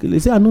see the killing? They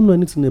say I don't know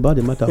anything about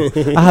the matter.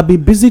 I have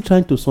been busy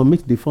trying to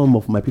submit the form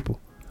of my people.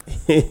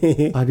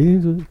 I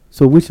didn't.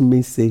 So which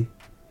means say,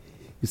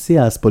 you see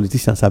as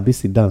politicians are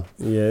busy down.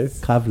 Yes.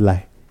 Carve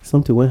lie.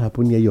 Something won't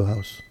happen near your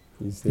house.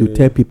 You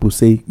tell people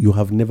say you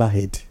have never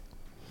heard.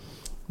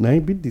 Now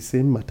it be the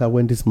same matter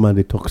when this man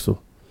they talk so.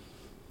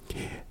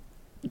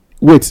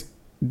 Wait,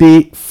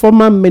 the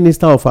former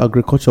minister of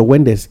agriculture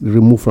when they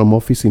removed from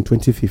office in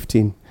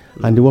 2015,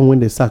 and the one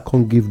when they start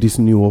can't give this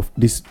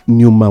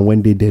new man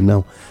when they there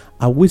now.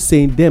 Are we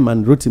saying them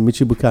and Rotimi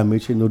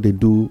Chibuka know they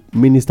do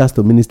ministers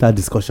to minister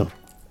discussion?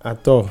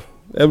 At all.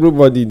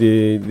 Everybody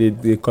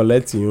they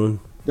collect your own.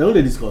 They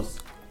only discuss.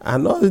 I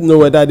don't know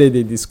whether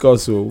they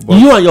discuss o. But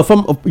you and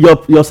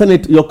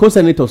your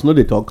co-senators no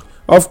dey talk.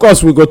 Of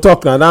course we go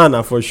talk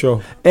na for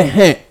sure.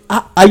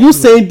 Are you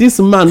saying this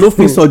man no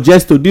fit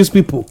suggest to these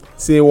people?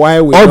 Say why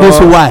we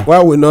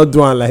not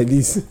do am like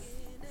this?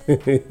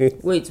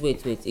 wait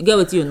you get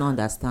wetin you no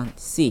understand.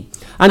 See,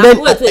 and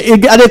then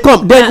they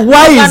come then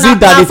why is it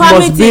that it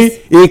must be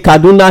a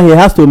Kaduna he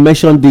has to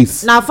mention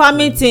this? na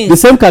farming things. The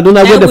same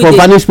Kaduna wey dey for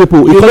vanish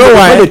people. You know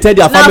why they tell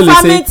their family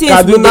say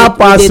Kaduna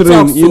pass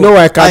rain. You know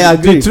why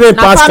the train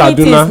pass Kaduna. na farming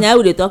things na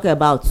we dey talk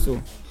about.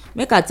 So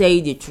make I tell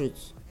you the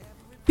truth.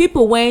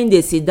 People when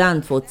they sit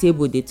down for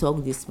table dey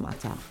talk this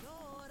matter.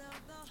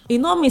 E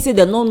no mean say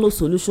dem no know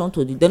solution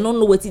to it. Dem no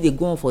know wetin dey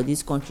go on for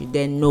this country.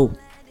 Dem know.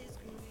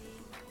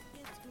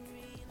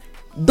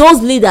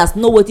 Those leaders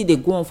know wetin dey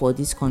go on for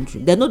this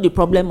country. They know the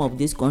problem of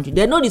this country.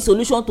 They know the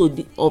solution to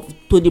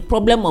the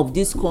problem of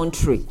this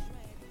country.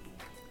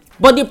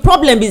 But the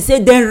problem be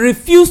say dem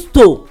refuse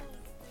to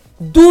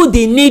do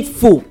the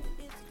needful.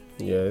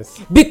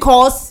 Yes.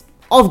 Because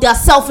of their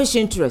selfish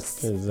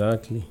interests.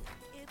 Exactly.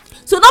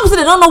 So no be say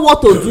they don't know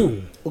what to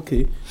do.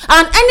 Okay.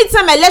 And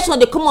anytime election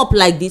dey come up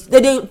like this,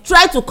 they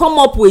try to come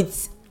up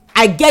with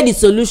I get the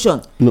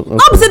solution. No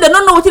be say they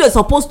don't know wetin they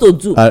suppose to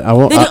do. They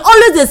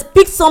always dey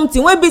speak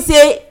something wey be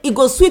say e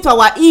go sweet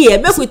our ear.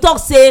 Make we talk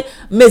say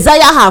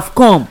Messiah have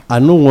come. I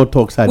no wan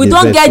talk side. We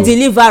don get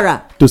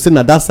deliverer. To say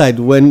na that side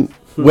when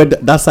where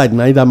that side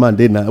na either man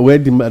dey na where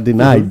the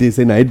na I dey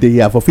say na I dey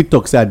here for fit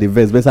talk say I dey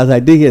vex, but as I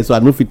dey here so I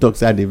no fit talk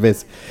say I dey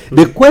vex.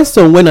 The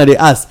question when I dey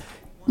ask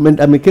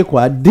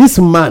Amekekwa, this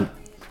man,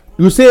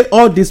 you say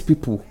all these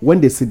people when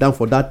they sit down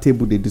for that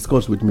table they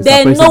discuss with Mr.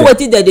 President, know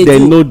wetin they do. They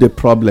know the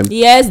problem.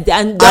 Yes,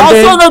 and they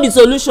also know the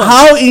solution.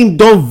 How im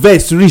don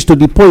vex reach to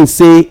the point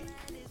say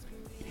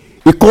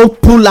e come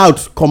pull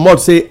out comot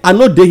say I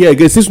no dey here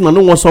again since una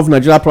no wan solve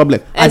Nigeria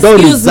problem. I don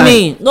resign. Excuse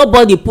me,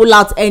 nobody pull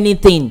out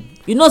anything.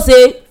 You know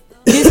say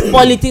this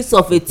politics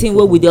of a thing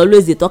wey we dey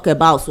always dey talk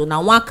about, so na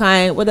one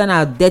kind whether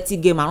na dirty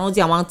game I don't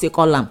think I wan take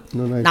all am.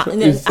 No,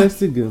 it's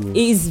interesting game.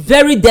 It's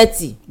very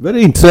dirty.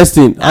 Very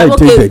interesting.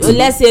 Okay,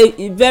 let's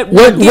say very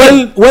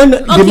when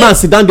the man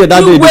sit down there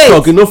that day dey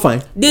talk, you no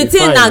fine. The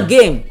thing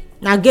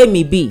na game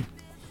e be.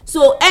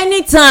 So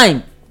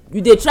anytime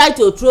you dey try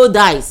to throw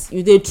dice,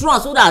 you dey throw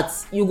so that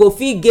you go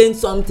fit gain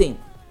something.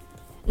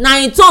 Na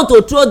in turn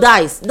to throw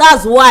dice.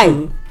 That's why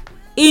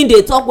im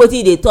dey talk wetin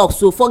e dey talk.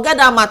 So forget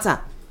that matter.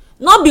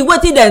 No be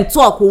wetin dem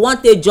talk we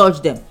wan take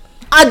judge dem.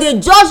 I dey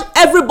judge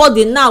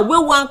everybody now wey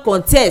wan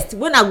contest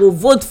when I go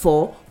vote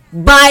for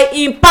by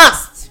im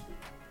past.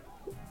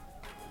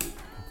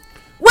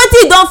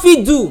 Wetin e don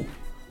fit do,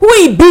 who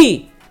e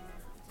be,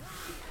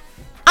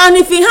 and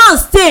if im hand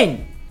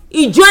stain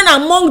e join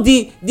among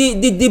the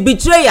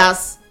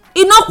betrayers,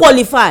 e no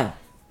qualify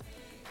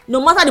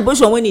no matter the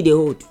position wey e dey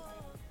hold.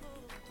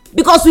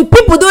 Because with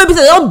people wey be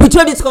say they don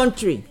betray this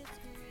country,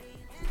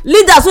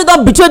 leaders wey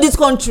don betray this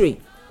country,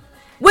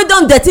 wey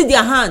don dirty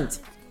their hand,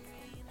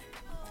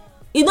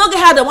 e no get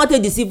how dem wan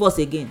take deceive us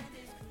again.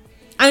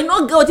 I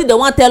no get wetin dem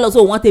wan tell us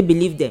so we wan take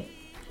believe dem.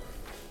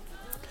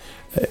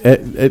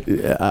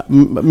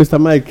 Mr.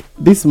 Mike,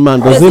 this man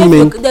doesn't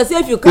mean they say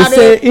if you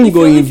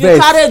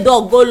carry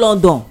dog go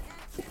London,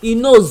 he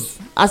knows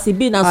as e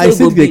be na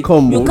so e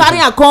go be. You carry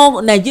am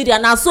come Nigeria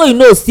na so e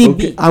know still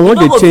be. I want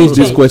to change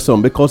this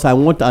question because I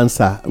want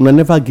answer. Una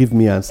never give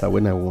me answer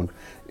when I want.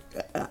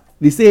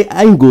 They say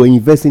I go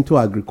invest into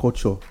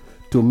agriculture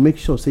to make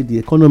sure say the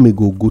economy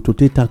go good to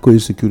take tackle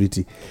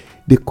insecurity.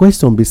 The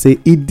question be say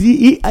he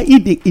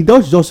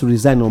does just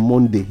resign on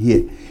Monday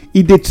here.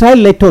 If they try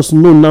let us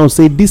know now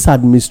say this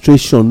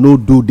administration no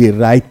do the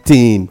right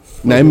thing,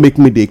 now it make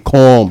me they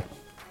come.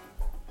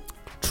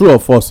 True or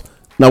false?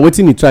 Now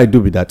wetin he try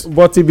do with that?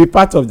 But he be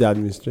part of the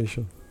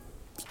administration.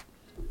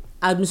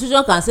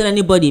 Administration can send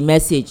anybody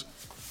message.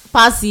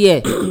 Pass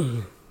here.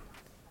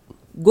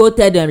 Go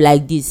tell them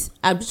like this.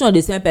 Administration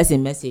dey send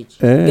person message.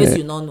 In case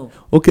you no know.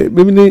 Okay,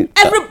 maybe management.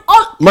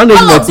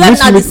 All of them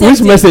na the same which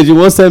thing. Message you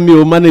wan send me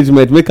or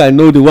management make I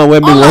know the one wey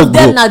me wan go. All of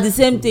them na the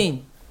same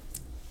thing.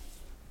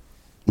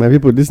 My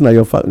people, this is now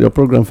your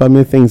program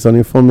Family Things on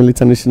Informal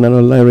International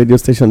Online Radio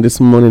Station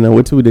this morning, and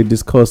what we dey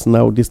discuss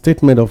now the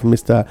statement of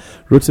Mr.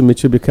 Rotimi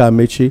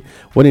Amaechi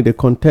when he dey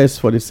contest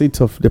for the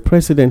seat of the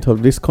president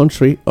of this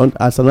country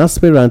as an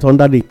aspirant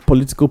under the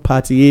political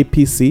party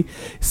APC,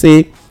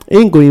 say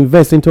im go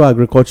invest into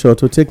agriculture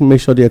to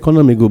make sure the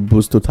economy go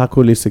boost to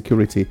tackle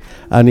insecurity.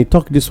 And he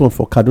talk this one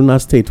for Kaduna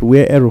State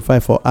where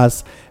El-Rufai for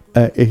ask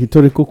a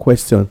rhetorical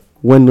question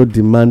when no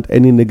demand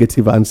any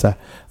negative answer,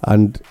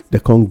 and they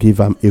can't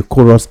give am a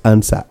chorus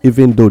answer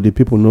even though the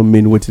people no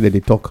mean wetin they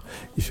talk.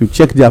 If you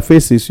check their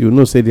faces, you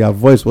know say their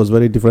voice was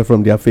very different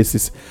from their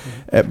faces.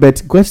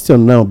 But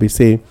question now be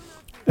say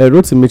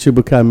Rotimi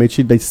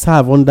Amaechi, they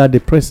serve under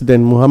the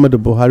President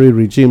Muhammadu Buhari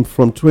regime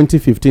from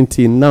 2015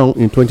 till now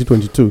in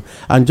 2022,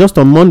 and just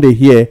on Monday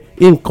here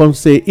in come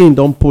say in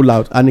don't pull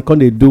out and he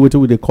can't do what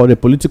they call a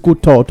political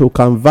tour to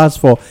canvass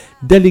for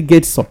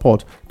delegate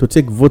support to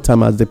take vote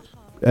time as the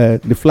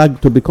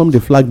flag to become the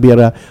flag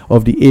bearer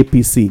of the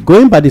APC.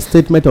 Going by the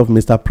statement of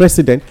Mr.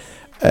 President,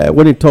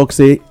 when he talks,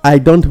 say, I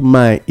don't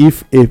mind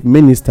if a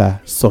minister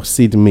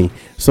succeed me.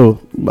 So,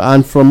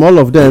 and from all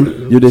of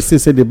them, you they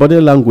say the body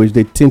language,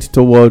 they tint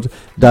toward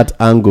that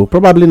angle.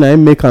 Probably now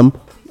make them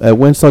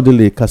when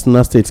suddenly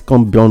Katsina State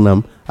come beyond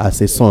them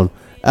as a son.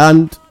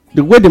 And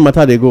the way the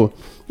matter they go,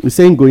 we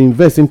saying go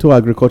invest into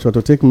agriculture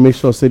to make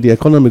sure say the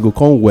economy go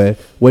come well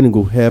when it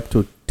go help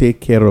to take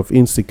care of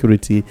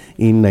insecurity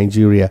in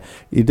Nigeria.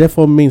 It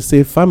therefore means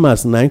say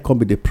farmers now can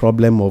be the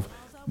problem of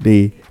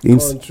the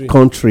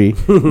country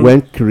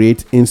when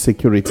create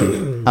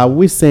insecurity. Are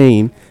we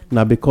saying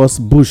now because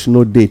bush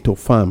no day to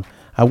farm?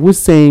 Are we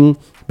saying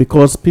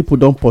because people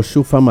don't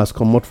pursue farmers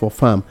come out for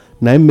farm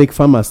now make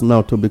farmers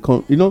now to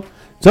become,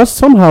 just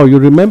somehow you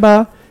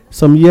remember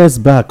some years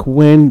back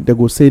when they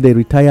go say they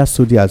retire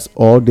soldiers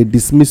or they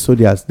dismiss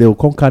soldiers, they will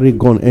come carry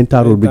gun,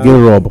 enter road,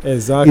 begin rob.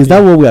 Exactly. Is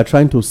that what we are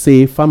trying to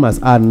say farmers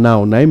are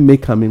now? Now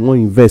make them want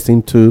invest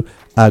into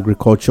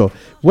agriculture.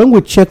 When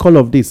we check all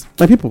of this,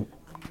 my people,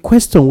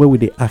 question where we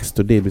they ask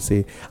today, we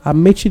say,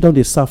 Amechi done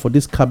the serve for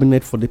this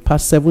cabinet for the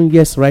past 7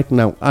 years right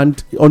now,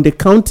 and on the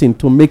counting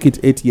to make it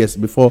 8 years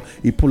before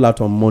he pull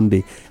out on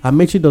Monday.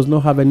 Amechi does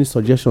not have any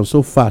suggestion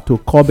so far to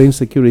curb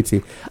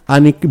insecurity,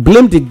 and he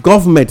blame the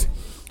government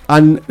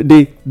and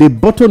the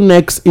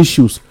bottlenecks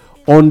issues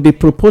on the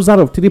proposal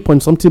of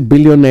 3.something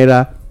billion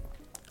naira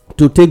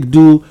to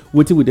do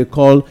what they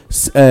call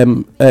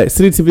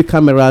CCTV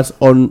cameras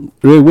on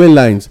railway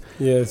lines.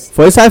 Yes.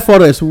 For inside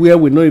forest where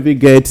we don't even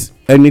get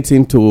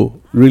anything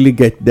to really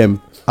get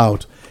them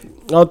out.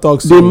 I'll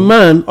talk The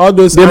man, all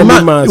those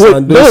animals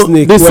and those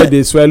snakes where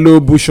they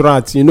swallow bush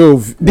rats,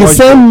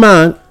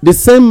 the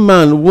same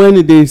man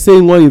when they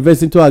say one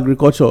invest into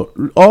agriculture,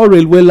 all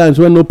railway lines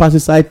when no pass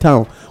inside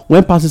town,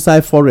 when pass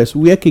inside forest,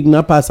 where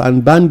kidnappers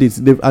and bandits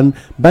and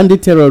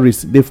bandit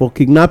terrorists they for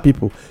kidnap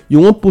people. You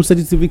won't put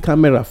CCTV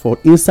camera for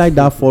inside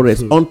that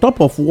forest on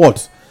top of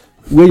what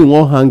where you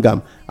won't hang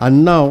them.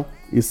 And now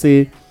you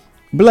say,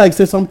 be like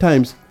say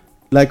sometimes.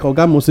 Like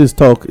Oga Moses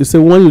talk, he say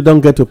when you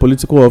don't get to a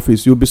political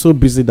office, you'll be so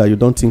busy that you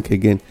don't think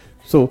again.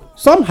 So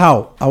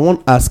somehow I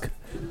won't ask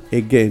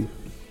again.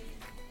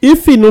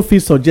 If he no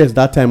fit suggest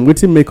that time,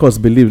 wetin make us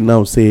believe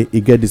now say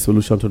he get the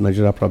solution to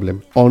Nigeria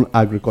problem on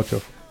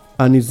agriculture?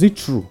 And is it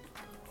true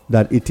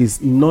that it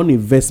is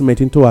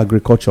non-investment into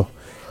agriculture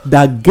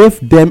that gave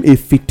them a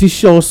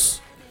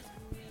fictitious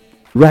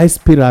rice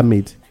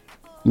pyramid?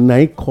 Now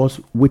it cause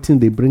wetin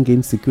they bring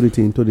in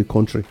security into the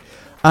country.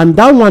 And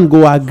that one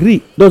go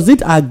agree. Does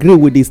it agree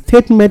with the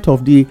statement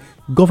of the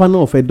governor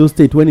of Edo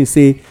State when he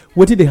say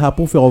wetin dey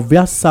happen for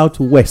Ovia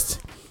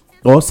Southwest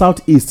or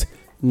Southeast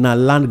na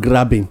land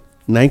grabbing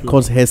na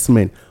cause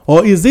herdsmen?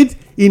 Or is it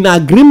in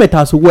agreement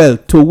as well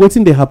to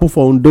wetin dey happen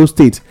for Ondo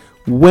State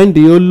when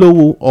the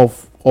Olowo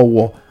of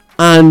Owo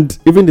and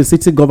even the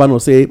city governor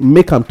say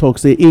make am talk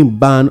say im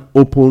ban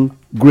open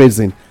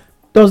grazing?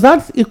 Does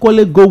that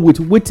equally go with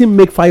wetin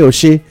make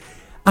Fayose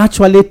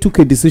actually took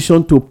a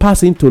decision to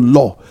pass into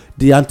law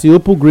the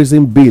anti-open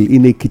grazing bill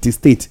in Ekiti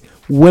State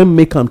when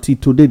make am till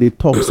today they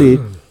talk say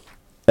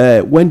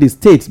when the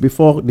states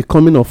before the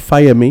coming of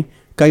Kayode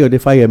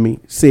Fayemi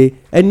say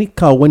any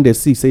cow when they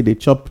see say they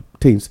chop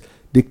things,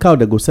 the cow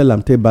they go sell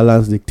am take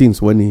balance the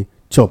things when he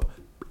chop.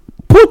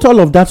 Put all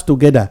of that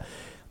together,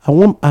 I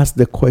want to ask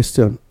the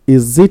question,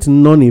 is it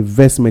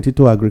non-investment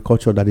into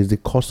agriculture that is the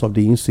cause of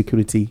the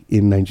insecurity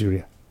in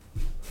Nigeria?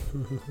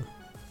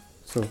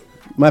 So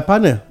my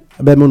partner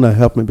Abemona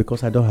help me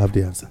because I don't have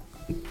the answer.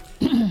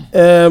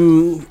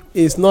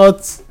 It's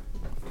not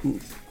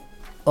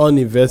on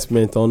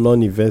investment or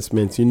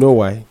non-investment. You know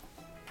why?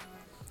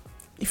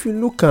 If you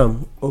look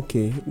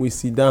okay, we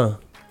sit down,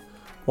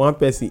 one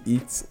person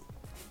eats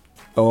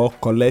or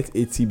collect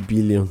 80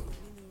 billion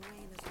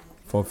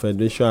from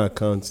federation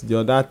accounts. The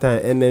other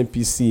time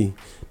NNPC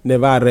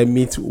never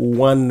remit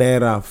 1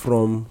 naira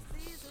from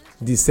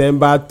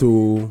December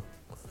to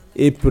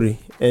April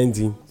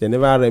ending. They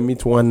never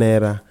remit 1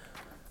 naira.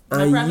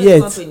 And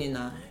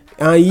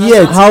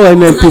yet how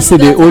NNPC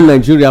they own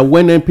Nigeria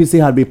when NNPC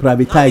had been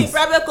privatized?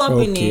 Private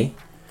company. Okay.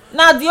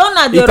 Now the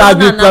owner it has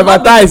been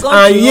privatized,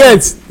 and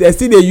yet they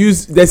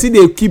still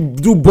they keep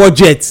do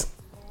budget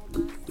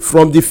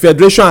from the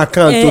federation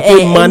account to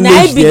take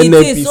manage the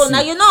NNPC. So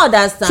now you know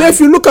understand. So if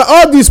you look at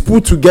all these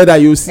put together,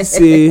 you see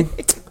say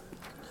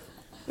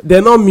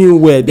they not mean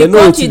well. They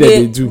know what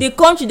they do. The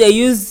country they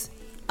use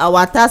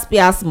our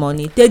taxpayers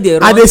money take dey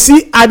run.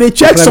 I dey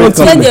check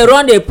something. Take dey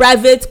run a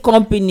private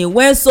company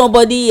when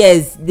somebody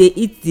else dey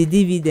eat the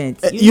dividend.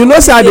 You know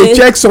say I dey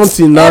check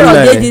something now.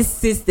 Error dey this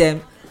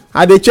system.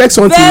 I dey check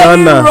something now.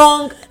 Very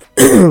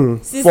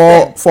wrong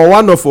system. For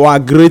one of our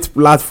great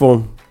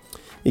platform,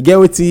 e get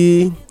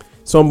wetin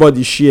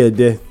somebody share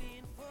there.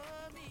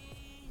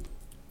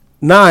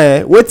 Now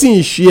wetin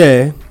he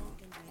share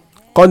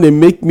come dey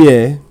make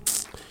me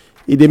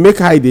e dey make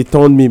how e dey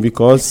turn me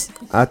because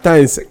at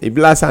times e be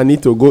like say I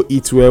need to go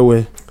eat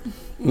well.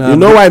 You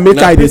know why make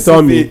I dey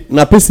turn me?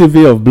 Na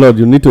PCV of blood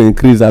you need to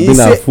increase. Abi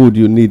na food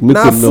you need.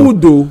 Na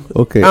food o.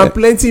 Okay. And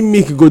plenty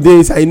milk go dey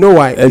inside. You know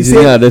why?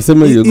 Engineer, the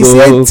same way you go. He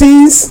say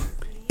things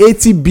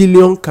 80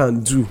 billion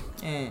can do.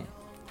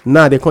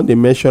 now they come dey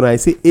mention I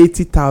say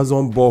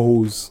 80,000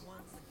 boreholes.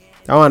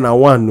 That one na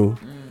one no.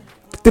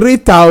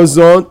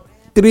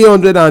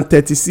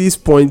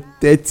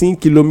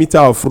 3,336.13 kilometer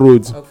of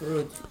road.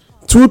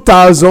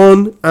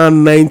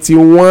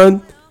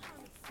 2,091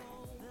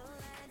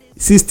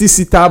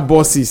 60-seater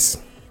buses.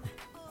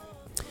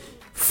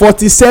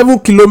 47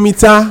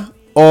 kilometer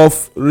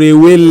of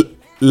railway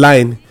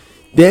line.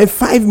 Then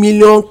 5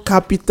 million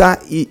capital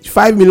each,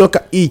 5 million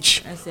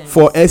each SMEs.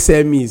 For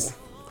SMEs.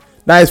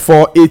 That is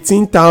for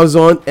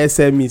 18,000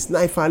 SMEs.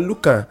 Now if I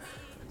look at,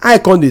 I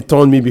can't dey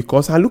turn me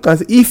because I look and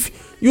say if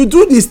you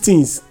do these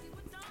things,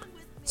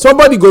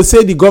 somebody go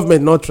say the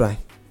government not try.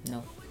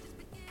 No.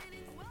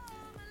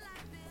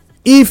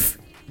 If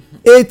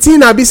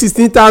 18 abi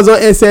 16,000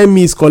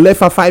 SMEs collect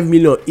for 5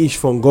 million each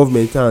from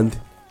government hand,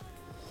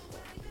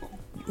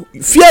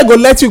 fear go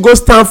let you go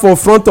stand for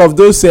front of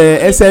those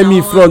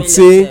SME front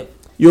say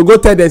you go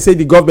tell them say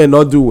the government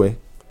not do well,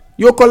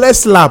 you collect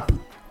slap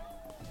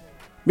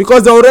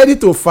because they ready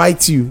to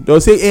fight you.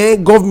 They'll say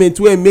government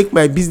wey make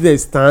my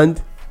business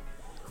stand,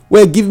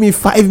 wey give me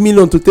 5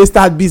 million to take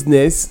start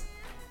business.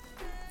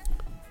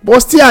 But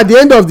still at the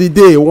end of the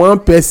day, one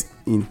person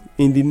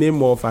in the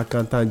name of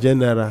accountant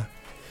general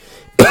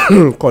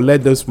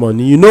collect those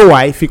money. You know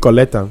why? If he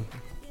collect them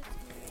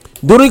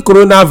during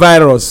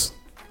coronavirus,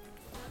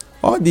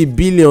 all the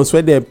billions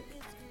wey dem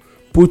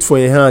put for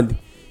your hand,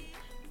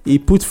 he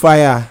put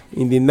fire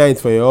in the night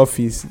for your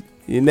office.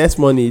 The next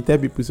morning he tell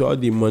people say all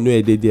the money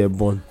wey dey there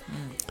burn.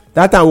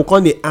 That time we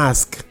come dey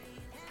ask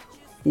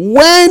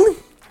when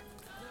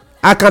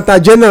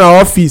accountant general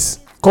office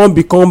come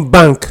become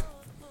bank,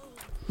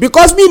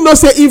 because me know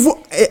say even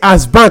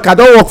as bank, I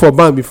don work for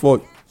bank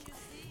before,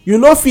 you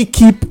no fit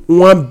keep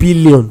 1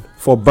 billion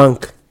for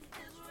bank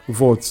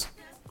vault.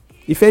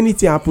 If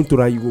anything happen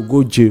to am, you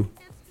go jail.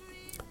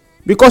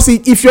 Because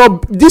if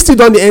your this thing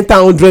don dey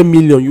enter 100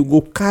 million, you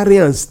go carry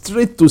am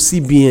straight to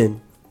CBN.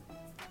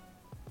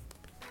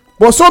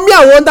 But so me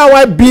I wonder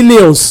why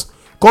billions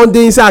come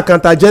dey inside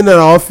accountant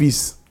general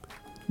office,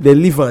 dey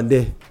leave am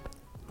there,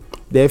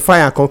 then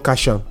fire come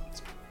cash am.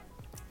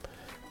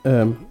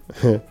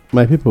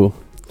 My people,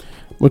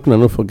 we can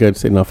not forget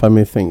say na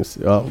family things.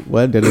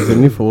 Well, there is a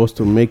need for us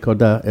to make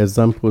other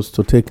examples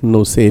to take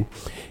note. Say,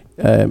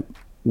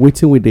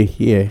 waiting with the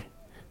hear,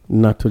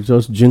 not to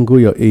just jingle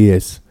your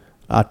ears.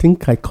 I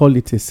think I call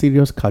it a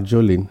serious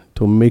cajoling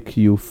to make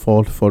you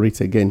fall for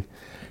it again.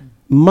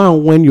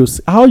 Man, when you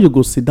how you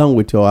go sit down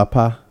with your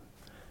appa,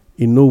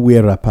 you know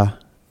wear rapper,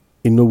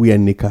 you know wear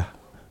knicker,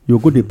 you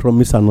go dey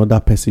promise another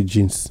person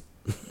jeans.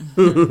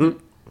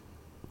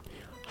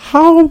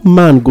 How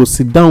man go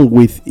sit down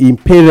with him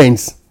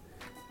parents,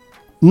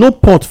 no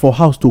pot for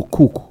house to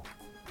cook,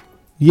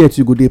 yet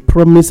you go dey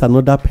promise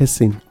another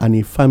person and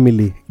a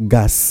family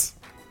gas?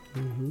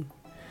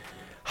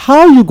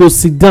 How you go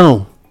sit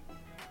down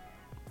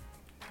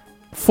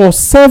for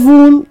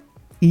 7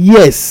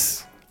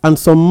 years and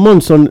some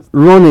months on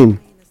running,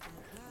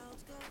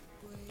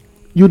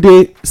 you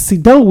dey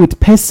sit down with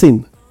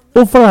person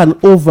over and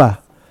over,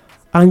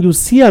 and you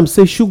see am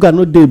say sugar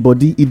no dey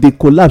body, e dey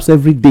collapse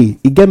every day,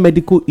 e get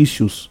medical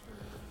issues,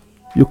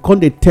 you come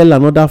dey tell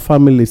another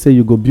family say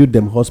you go build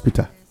them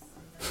hospital.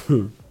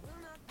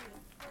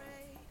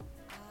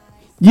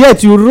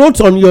 Yet you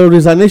wrote on your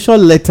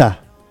resignation letter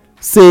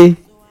say,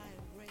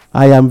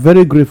 I am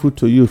very grateful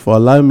to you for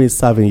allowing me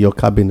serve in your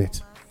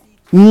cabinet.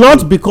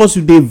 Not because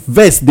you dey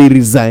vex dey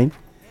resign.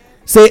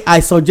 Say, I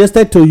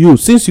suggested to you,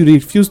 since you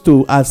refuse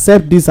to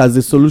accept this as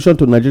the solution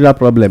to Nigeria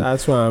problem,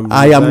 That's why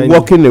I am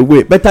walking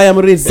away. But I am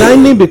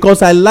resigning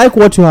because I like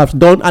what you have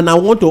done and I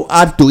want to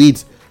add to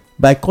it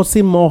by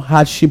causing more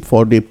hardship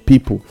for the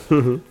people.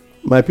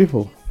 My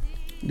people,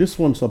 this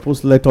one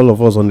supposed to let all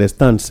of us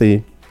understand,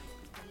 say,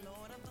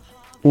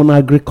 on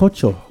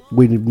agriculture,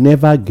 we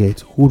never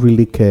get who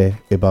really care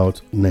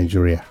about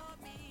Nigeria.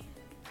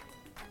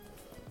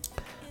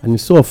 And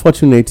it's so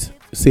unfortunate,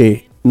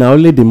 say, now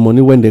only the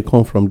money when they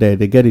come from there,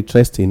 they get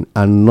interesting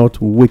and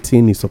not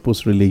waiting is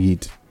supposed to really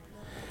yield.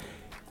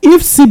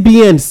 If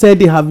CBN said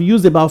they have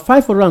used about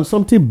 500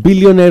 something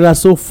billion naira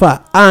so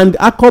far, and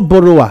Akko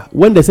borrower,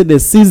 when they said they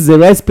seized the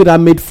rice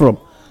pyramid from,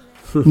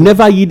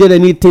 never yielded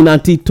anything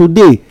until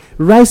today,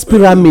 rice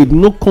pyramid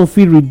no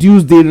confit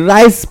reduce the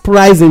rice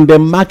price in the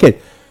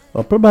market.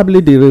 Or probably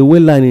the railway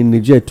line in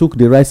Niger took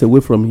the rice away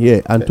from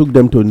here and took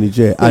them to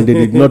Niger, and they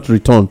did not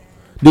return.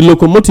 The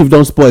locomotive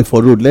don't spoil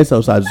for road, let's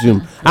also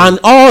assume. And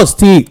all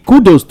still,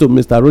 kudos to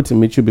Mr.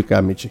 Rotimi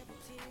Amici,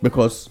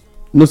 because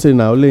no say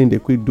now only in the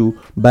quick do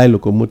buy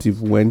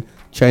locomotive when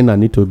China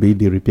need to be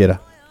the repairer.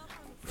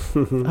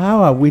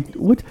 How are we?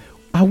 What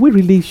are we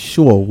really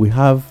sure we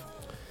have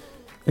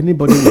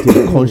anybody with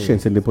a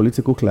conscience in the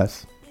political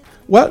class?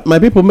 Well, my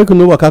people, make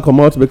no work come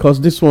out, because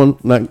this one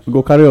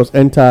go carry us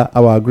enter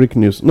our Greek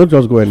news. Not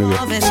just go anywhere.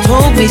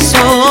 Told me so.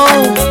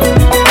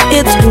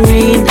 It's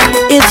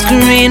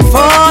green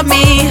for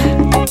me.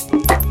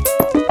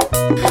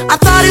 I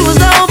thought it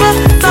was over,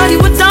 thought you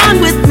were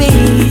done with me.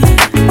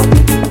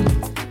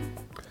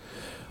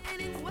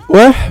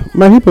 Well,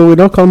 my people, we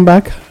don't come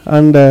back,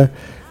 and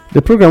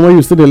The program where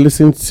you still dey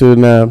listen to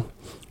now,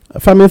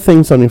 Farming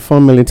Things on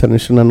Informal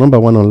International, number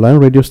one online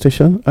radio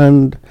station.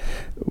 And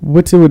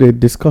what we dey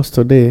discuss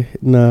today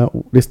now,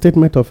 the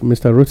statement of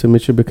Mr. Rotimi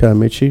Chibika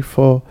Amechi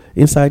for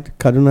inside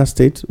Kaduna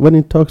State when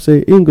he talks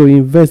say he go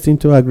invest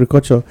into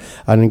agriculture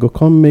and he go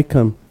come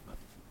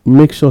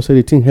make sure say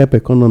the thing help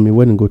economy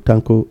when he go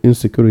tackle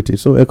insecurity.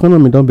 So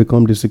economy don't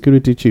become the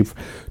security chief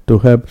to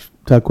help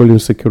tackle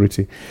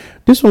insecurity.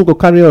 This one go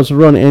carry us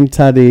run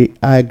enter the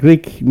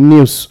Agric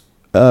news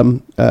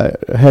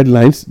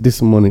headlines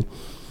this morning.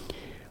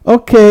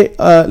 Okay,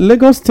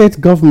 Lagos State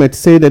government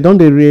say they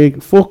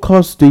don't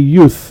focus the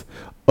youth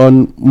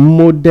on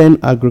modern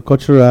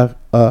agriculture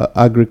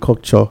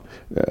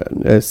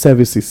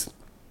services.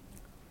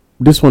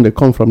 This one they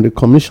come from the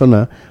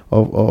commissioner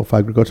of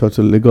agriculture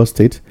to Lagos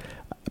State.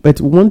 But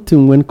one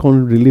thing when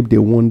come relief they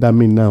wonder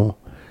me now.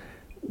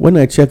 When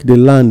I check the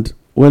land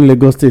when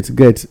Lagos State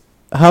get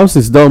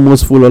houses that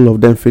almost full, all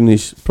of them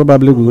finish.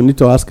 Probably we will need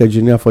to ask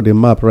engineer for the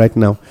map right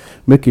now.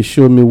 Make it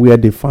show me where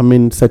the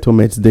farming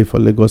settlements there for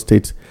Lagos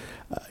State.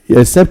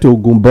 Except to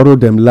go borrow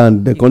them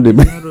land, they can't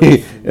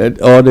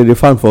or they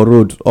farm for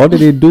road, or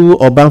they do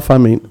urban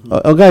farming.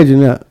 Okay,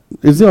 engineer,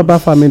 is it urban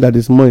farming that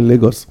is more in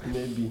Lagos?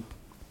 Maybe.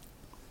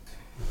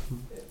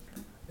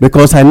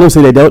 Because I know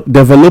say the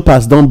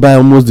developers don't buy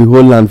almost the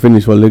whole land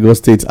finish for Lagos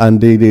State, and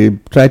they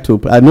try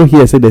to. I know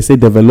here they say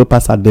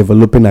developers are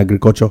developing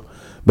agriculture,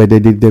 but they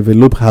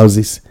develop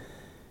houses.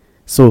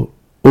 So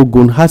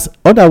Ogun has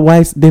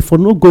otherwise they for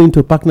no go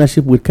into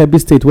partnership with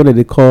Kebbi State, what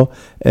they call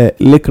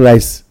Lake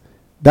Rice.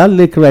 That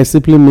Lake Rice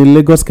simply means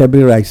Lagos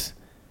Kebbi Rice.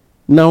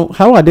 Now,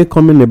 how are they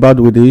coming about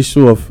with the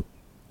issue of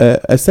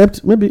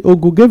except maybe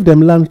Ogun gave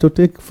them land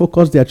to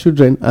focus their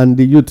children and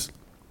the youth.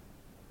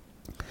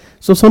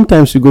 So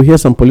sometimes you go hear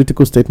some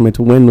political statement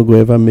when no go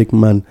ever make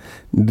man.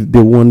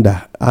 They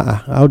wonder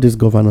how this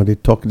governor they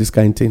talk this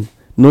kind of thing,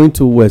 knowing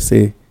too well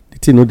say the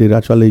thing no they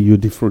actually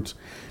yield the fruit.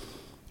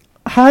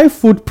 High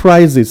food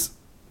prices.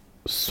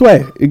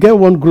 Swear you get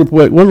one group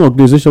where one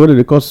organization what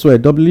they call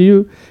Swear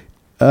SWEER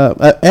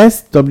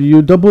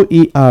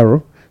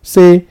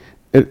say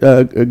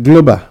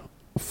global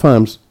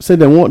farms say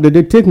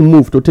they take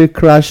move to take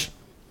crash.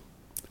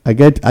 I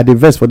get at the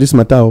verse for this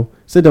matter.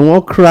 Say they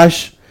want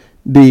crash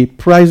the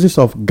prices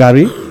of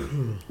garri,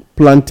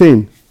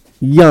 plantain,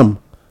 yam,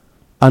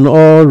 and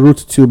all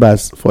root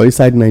tubers for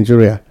inside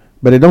Nigeria.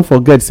 But they don't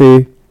forget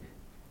say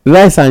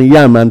rice and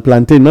yam and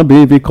plantain not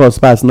be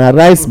cost pass. Now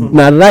rice,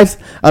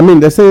 I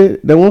mean they say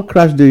they won't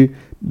crash the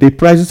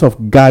prices of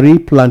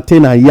garri,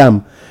 plantain, and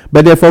yam.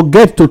 But they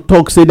forget to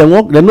talk say they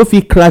no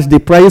fit crash the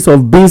price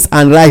of beans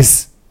and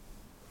rice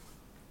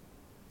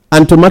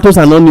and tomatoes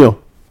and onion.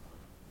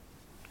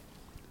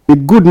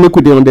 It good make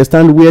we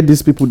understand where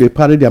these people they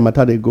carry their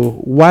matter they go.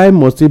 Why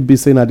must it be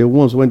saying that the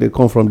ones when they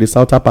come from the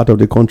southern part of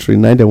the country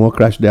now they won't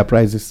crash their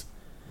prices?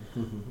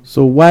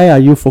 So why are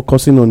you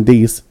focusing on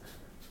this?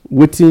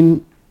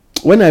 When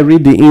I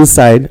read the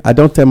inside, I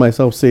don't tell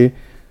myself say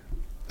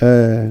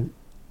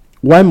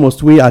why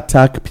must we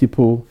attack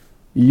people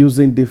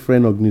using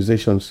different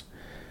organizations?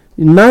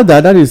 Now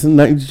that is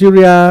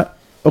Nigeria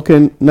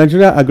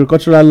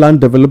Agricultural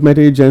Land Development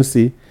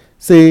Agency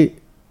say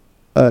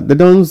they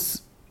don't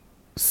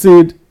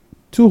send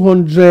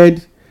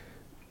 200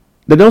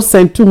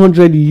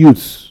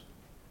 youths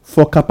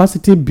for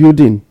capacity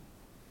building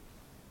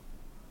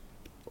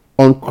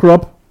on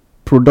crop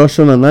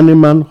production and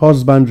animal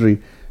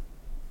husbandry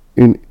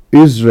in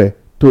Israel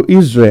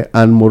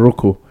and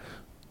Morocco.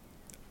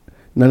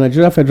 Now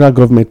Nigeria federal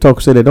government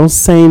talk say they don't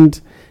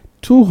send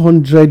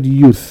 200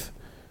 youth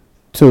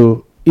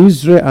to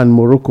Israel and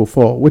Morocco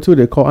for what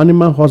they call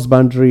animal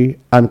husbandry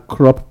and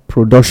crop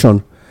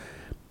production.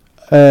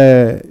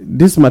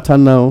 This matter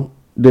now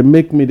they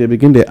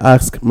begin to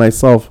ask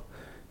myself,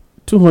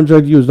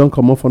 200 youths don't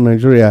come up from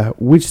Nigeria.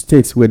 Which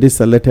states were they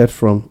selected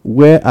from?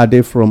 Where are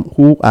they from?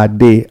 Who are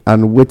they?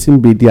 And what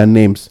be their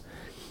names?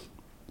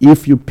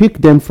 If you pick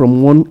them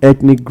from one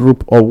ethnic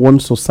group or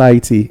one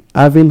society,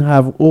 having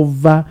have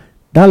over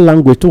that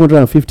language,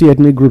 250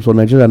 ethnic groups for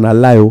Nigeria and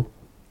Alayo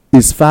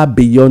is far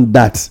beyond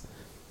that.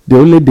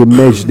 They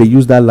merge, they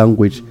use that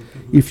language.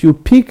 If you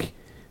pick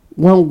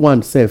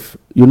one self,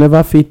 you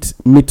never fit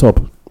meet up.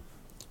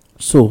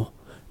 So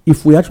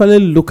if we actually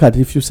look at,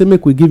 if you say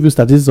make we give you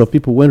statistics of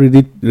people when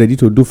ready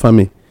to do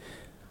farming,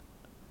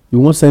 you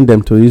won't send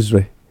them to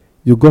Israel.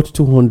 You got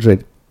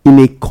 200 in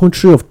a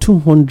country of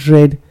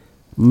 200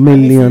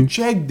 million. And if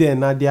you check there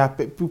now, there are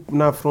people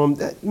now from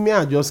me.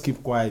 I just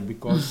keep quiet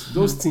because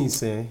those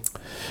things.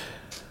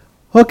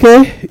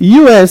 Okay,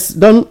 US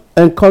don't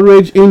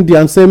encourage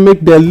India and say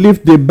make them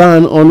lift the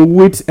ban on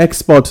wheat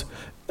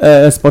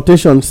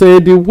exportation. Say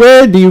the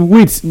way the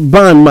wheat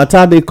ban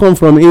matter they come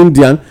from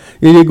India,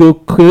 it go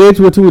create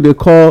what they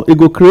call it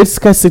go create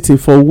scarcity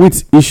for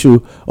wheat issue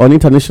on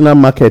international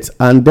markets,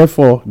 and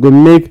therefore go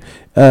make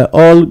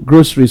all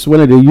groceries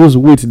when they use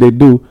wheat they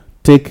do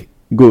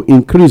go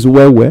increase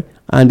well,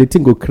 and the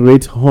thing go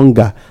create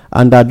hunger,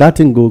 and that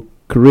thing go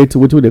create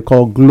what they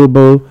call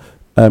global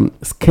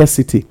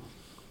scarcity.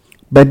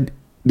 But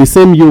the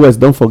same US,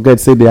 don't forget,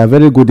 say they are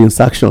very good in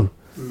sanction.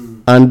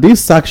 And these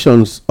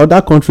sanctions,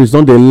 other countries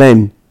don't they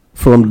learn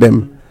from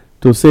them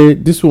to say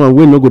this one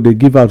we no go they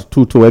give out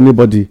to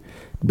anybody,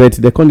 but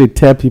they can't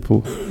tell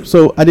people.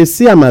 So I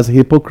see them as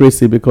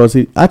hypocrisy, because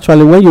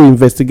actually when you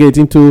investigate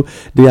into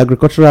the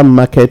agricultural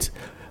market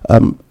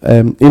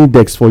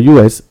index for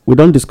US, we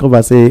don't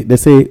discover they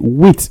say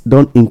wheat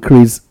don't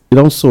increase. It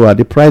don't soar.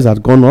 The price has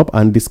gone up,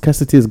 and the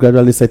scarcity is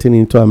gradually setting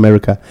into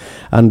America.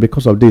 And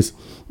because of this,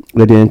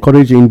 they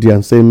encourage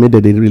Indians, say maybe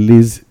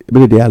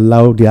they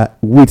allow their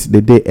wheat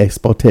that they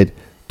exported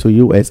to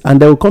US,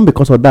 and they will come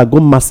because of that, go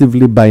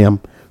massively buy them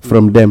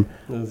from them.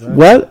 Exactly.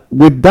 Well,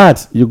 with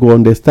that, you go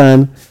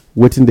understand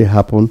what they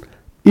happen.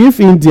 If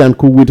Indian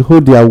could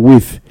withhold their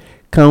wheat,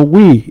 can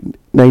we,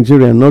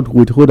 Nigeria, not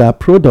withhold our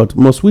product?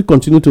 Must we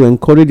continue to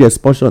encourage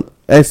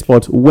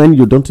export when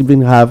you don't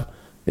even have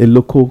a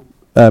local?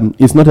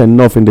 It's not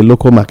enough in the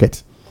local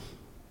market.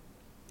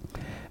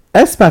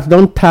 Experts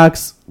don't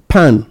tax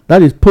PAN,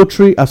 that is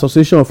Poultry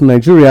Association of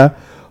Nigeria,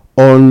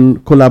 on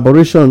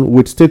collaboration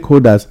with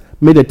stakeholders.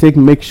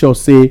 Make sure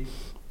say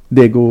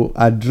they go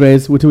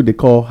address what they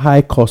call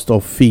high cost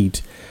of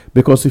feed,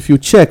 because if you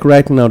check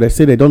right now, they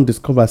say they don't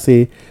discover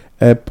say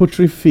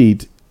poultry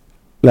feed,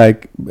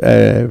 like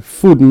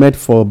food made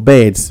for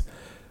birds,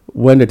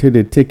 when they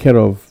take care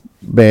of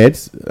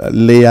birds,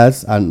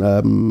 layers and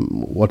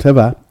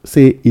whatever,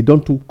 say it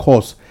don't too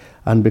cost,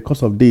 and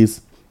because of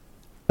this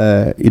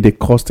it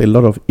cost a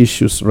lot of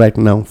issues right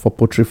now for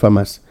poultry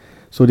farmers.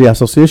 So the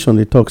association,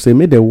 they talk, say,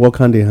 may they work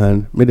hand in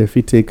hand, may they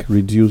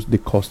reduce the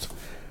cost.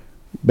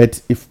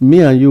 But if me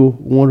and you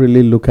won't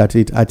really look at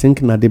it, I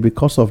think now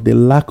because of the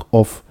lack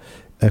of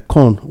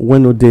corn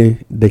when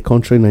the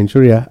country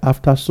Nigeria,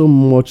 after so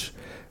much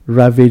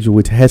ravage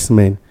with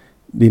herdsmen,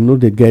 they know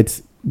they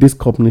get these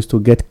companies to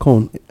get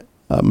corn,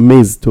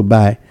 maize to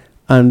buy,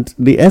 and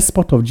the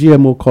export of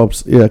GMO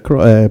crops,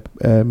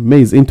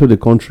 maize into the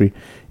country,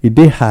 it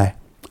is high,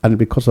 and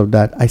because of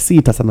that, I see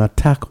it as an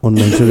attack on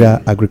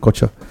Nigeria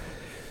agriculture.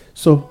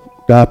 So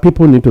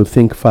people need to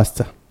think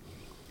faster.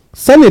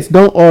 Senate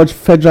don't urge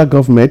federal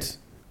government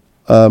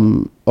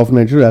of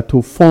Nigeria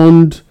to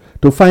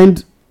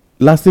find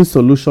lasting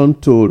solution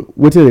to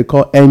what they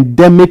call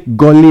endemic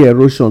gully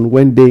erosion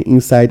when they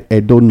inside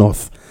Edo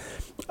North.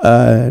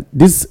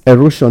 This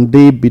erosion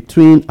they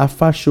between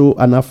Afasho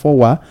and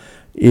Afowa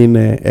in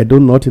Edo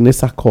North in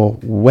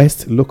Esako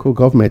West local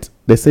government.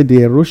 They say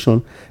the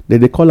erosion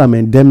they call them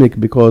endemic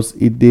because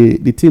the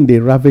thing they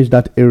ravage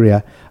that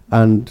area,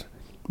 and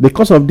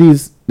because of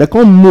this they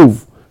can't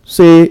move.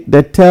 Say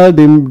they tell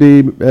them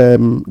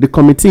the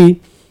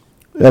committee,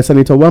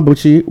 Senator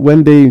Wambuchi,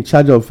 when they in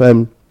charge of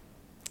the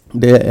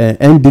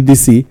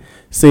NDDC,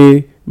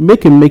 say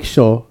make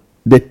sure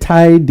they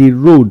tie the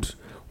road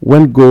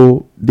when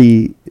go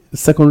the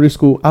secondary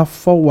school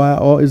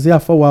Afowa, or is it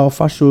Afowa or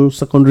Fasho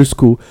secondary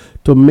school,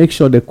 to make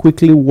sure they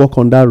quickly walk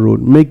on that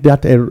road, make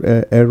that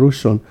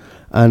erosion,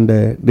 and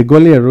the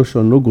gully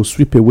erosion no go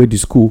sweep away the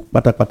school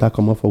pata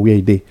come off for where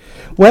they.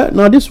 Well,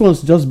 now this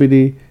one's just be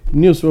the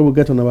news where we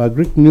get on our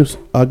Greek news,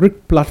 our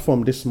Greek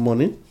platform this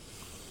morning.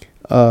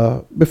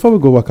 Before we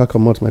go waka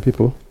come out, my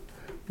people,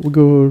 we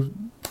go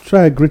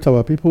try to greet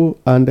our people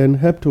and then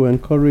help to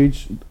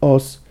encourage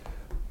us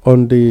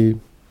on the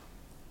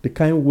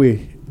kind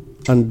way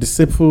and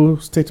deceitful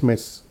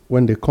statements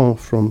when they come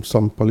from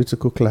some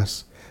political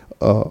class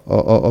or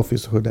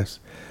office holders.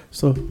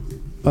 So,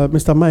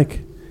 Mr.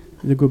 Mike,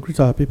 you go greet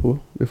our people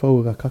before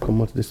we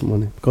come out this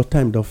morning, because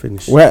time don't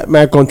finish. Well,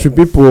 my country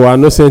people, I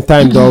know saying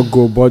time don't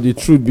go, but the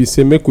truth be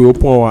say make we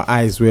open our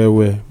eyes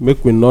where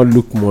make we not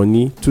look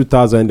money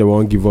 2,000 they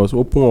won't give us.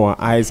 Open our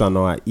eyes and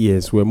our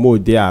ears where more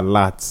they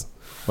alert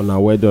on our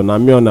weather.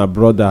 And me on our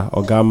brother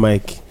Oga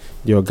Mike,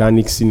 the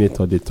organic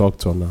senator, they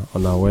talked on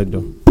our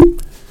weather.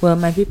 Well,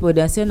 my people,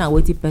 they say now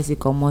waiting person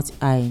come out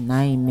eye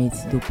now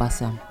mates do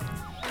pass am.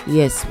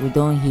 Yes, we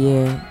don't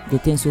hear the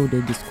things we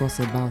they discuss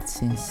about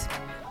since.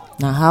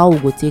 Now how we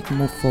go take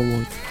move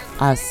forward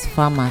as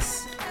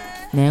farmers,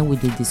 then we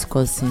dey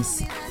discuss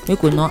since.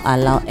 Make we not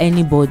allow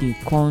anybody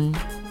come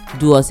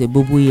do us a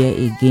boo here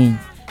again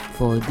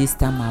for this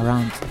time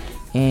around.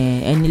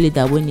 Any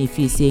leader when he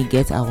feel say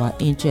get our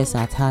interest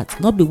at heart,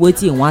 not be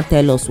waiting want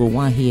tell us we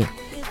want here.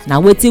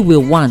 Now waiting we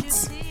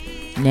want,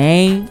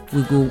 then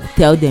we go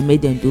tell them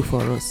make them do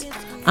for us.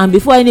 And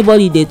before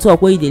anybody they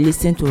talk, where they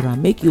listen to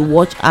them, make you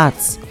watch out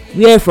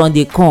where from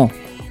they come,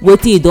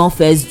 waiting you don't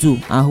first do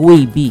and who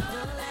he be.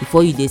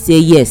 Before you they say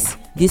yes,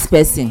 this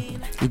person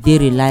is they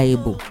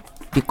reliable,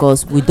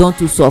 because we don't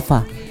to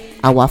suffer.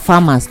 Our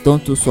farmers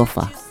don't to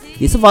suffer.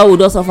 The suffer we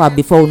don't suffer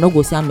before, we not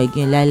go see them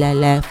again,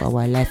 lie for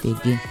our life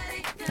again.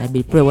 I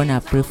be pray when I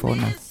pray for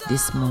now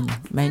this morning.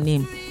 My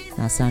name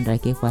is Sandra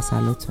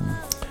Kekwasalotuno.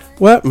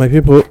 Well, my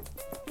people,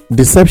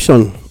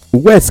 deception,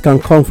 words can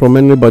come from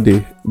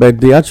anybody, but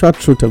the actual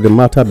truth of the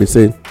matter be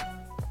saying,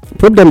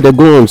 problem they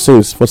go on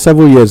since for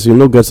several years, you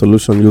no get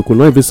solution. You could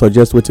not even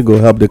suggest what to go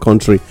help the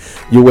country.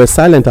 You were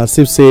silent as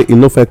if say it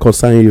no fair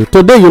concern you.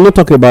 Today you not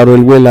talk about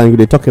railway line,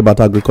 they talk about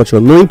agriculture.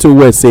 Knowing to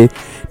where say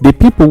the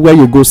people where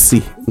you go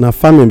see now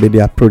farming be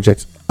their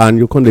project. and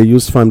you can dey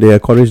use farm dey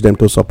encourage them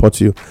to support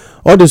you.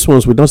 All these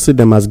ones we don't see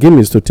them as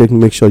gimmicks to take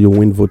make sure you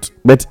win vote.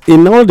 But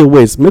in all the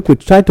ways, make we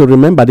try to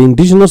remember the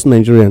indigenous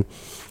Nigerian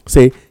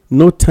say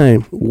no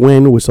time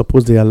when we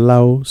suppose dey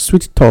allow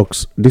sweet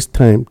talks this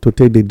time to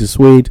take dey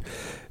dissuade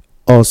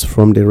us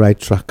from the right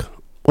track.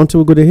 Until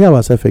we go to hear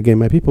ourselves again,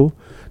 my people,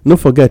 no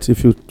forget,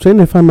 if you train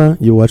a farmer,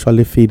 you will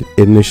actually feed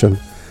a nation.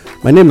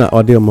 My name is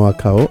Ode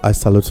Omoakao. I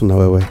salute you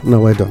now.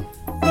 Well done.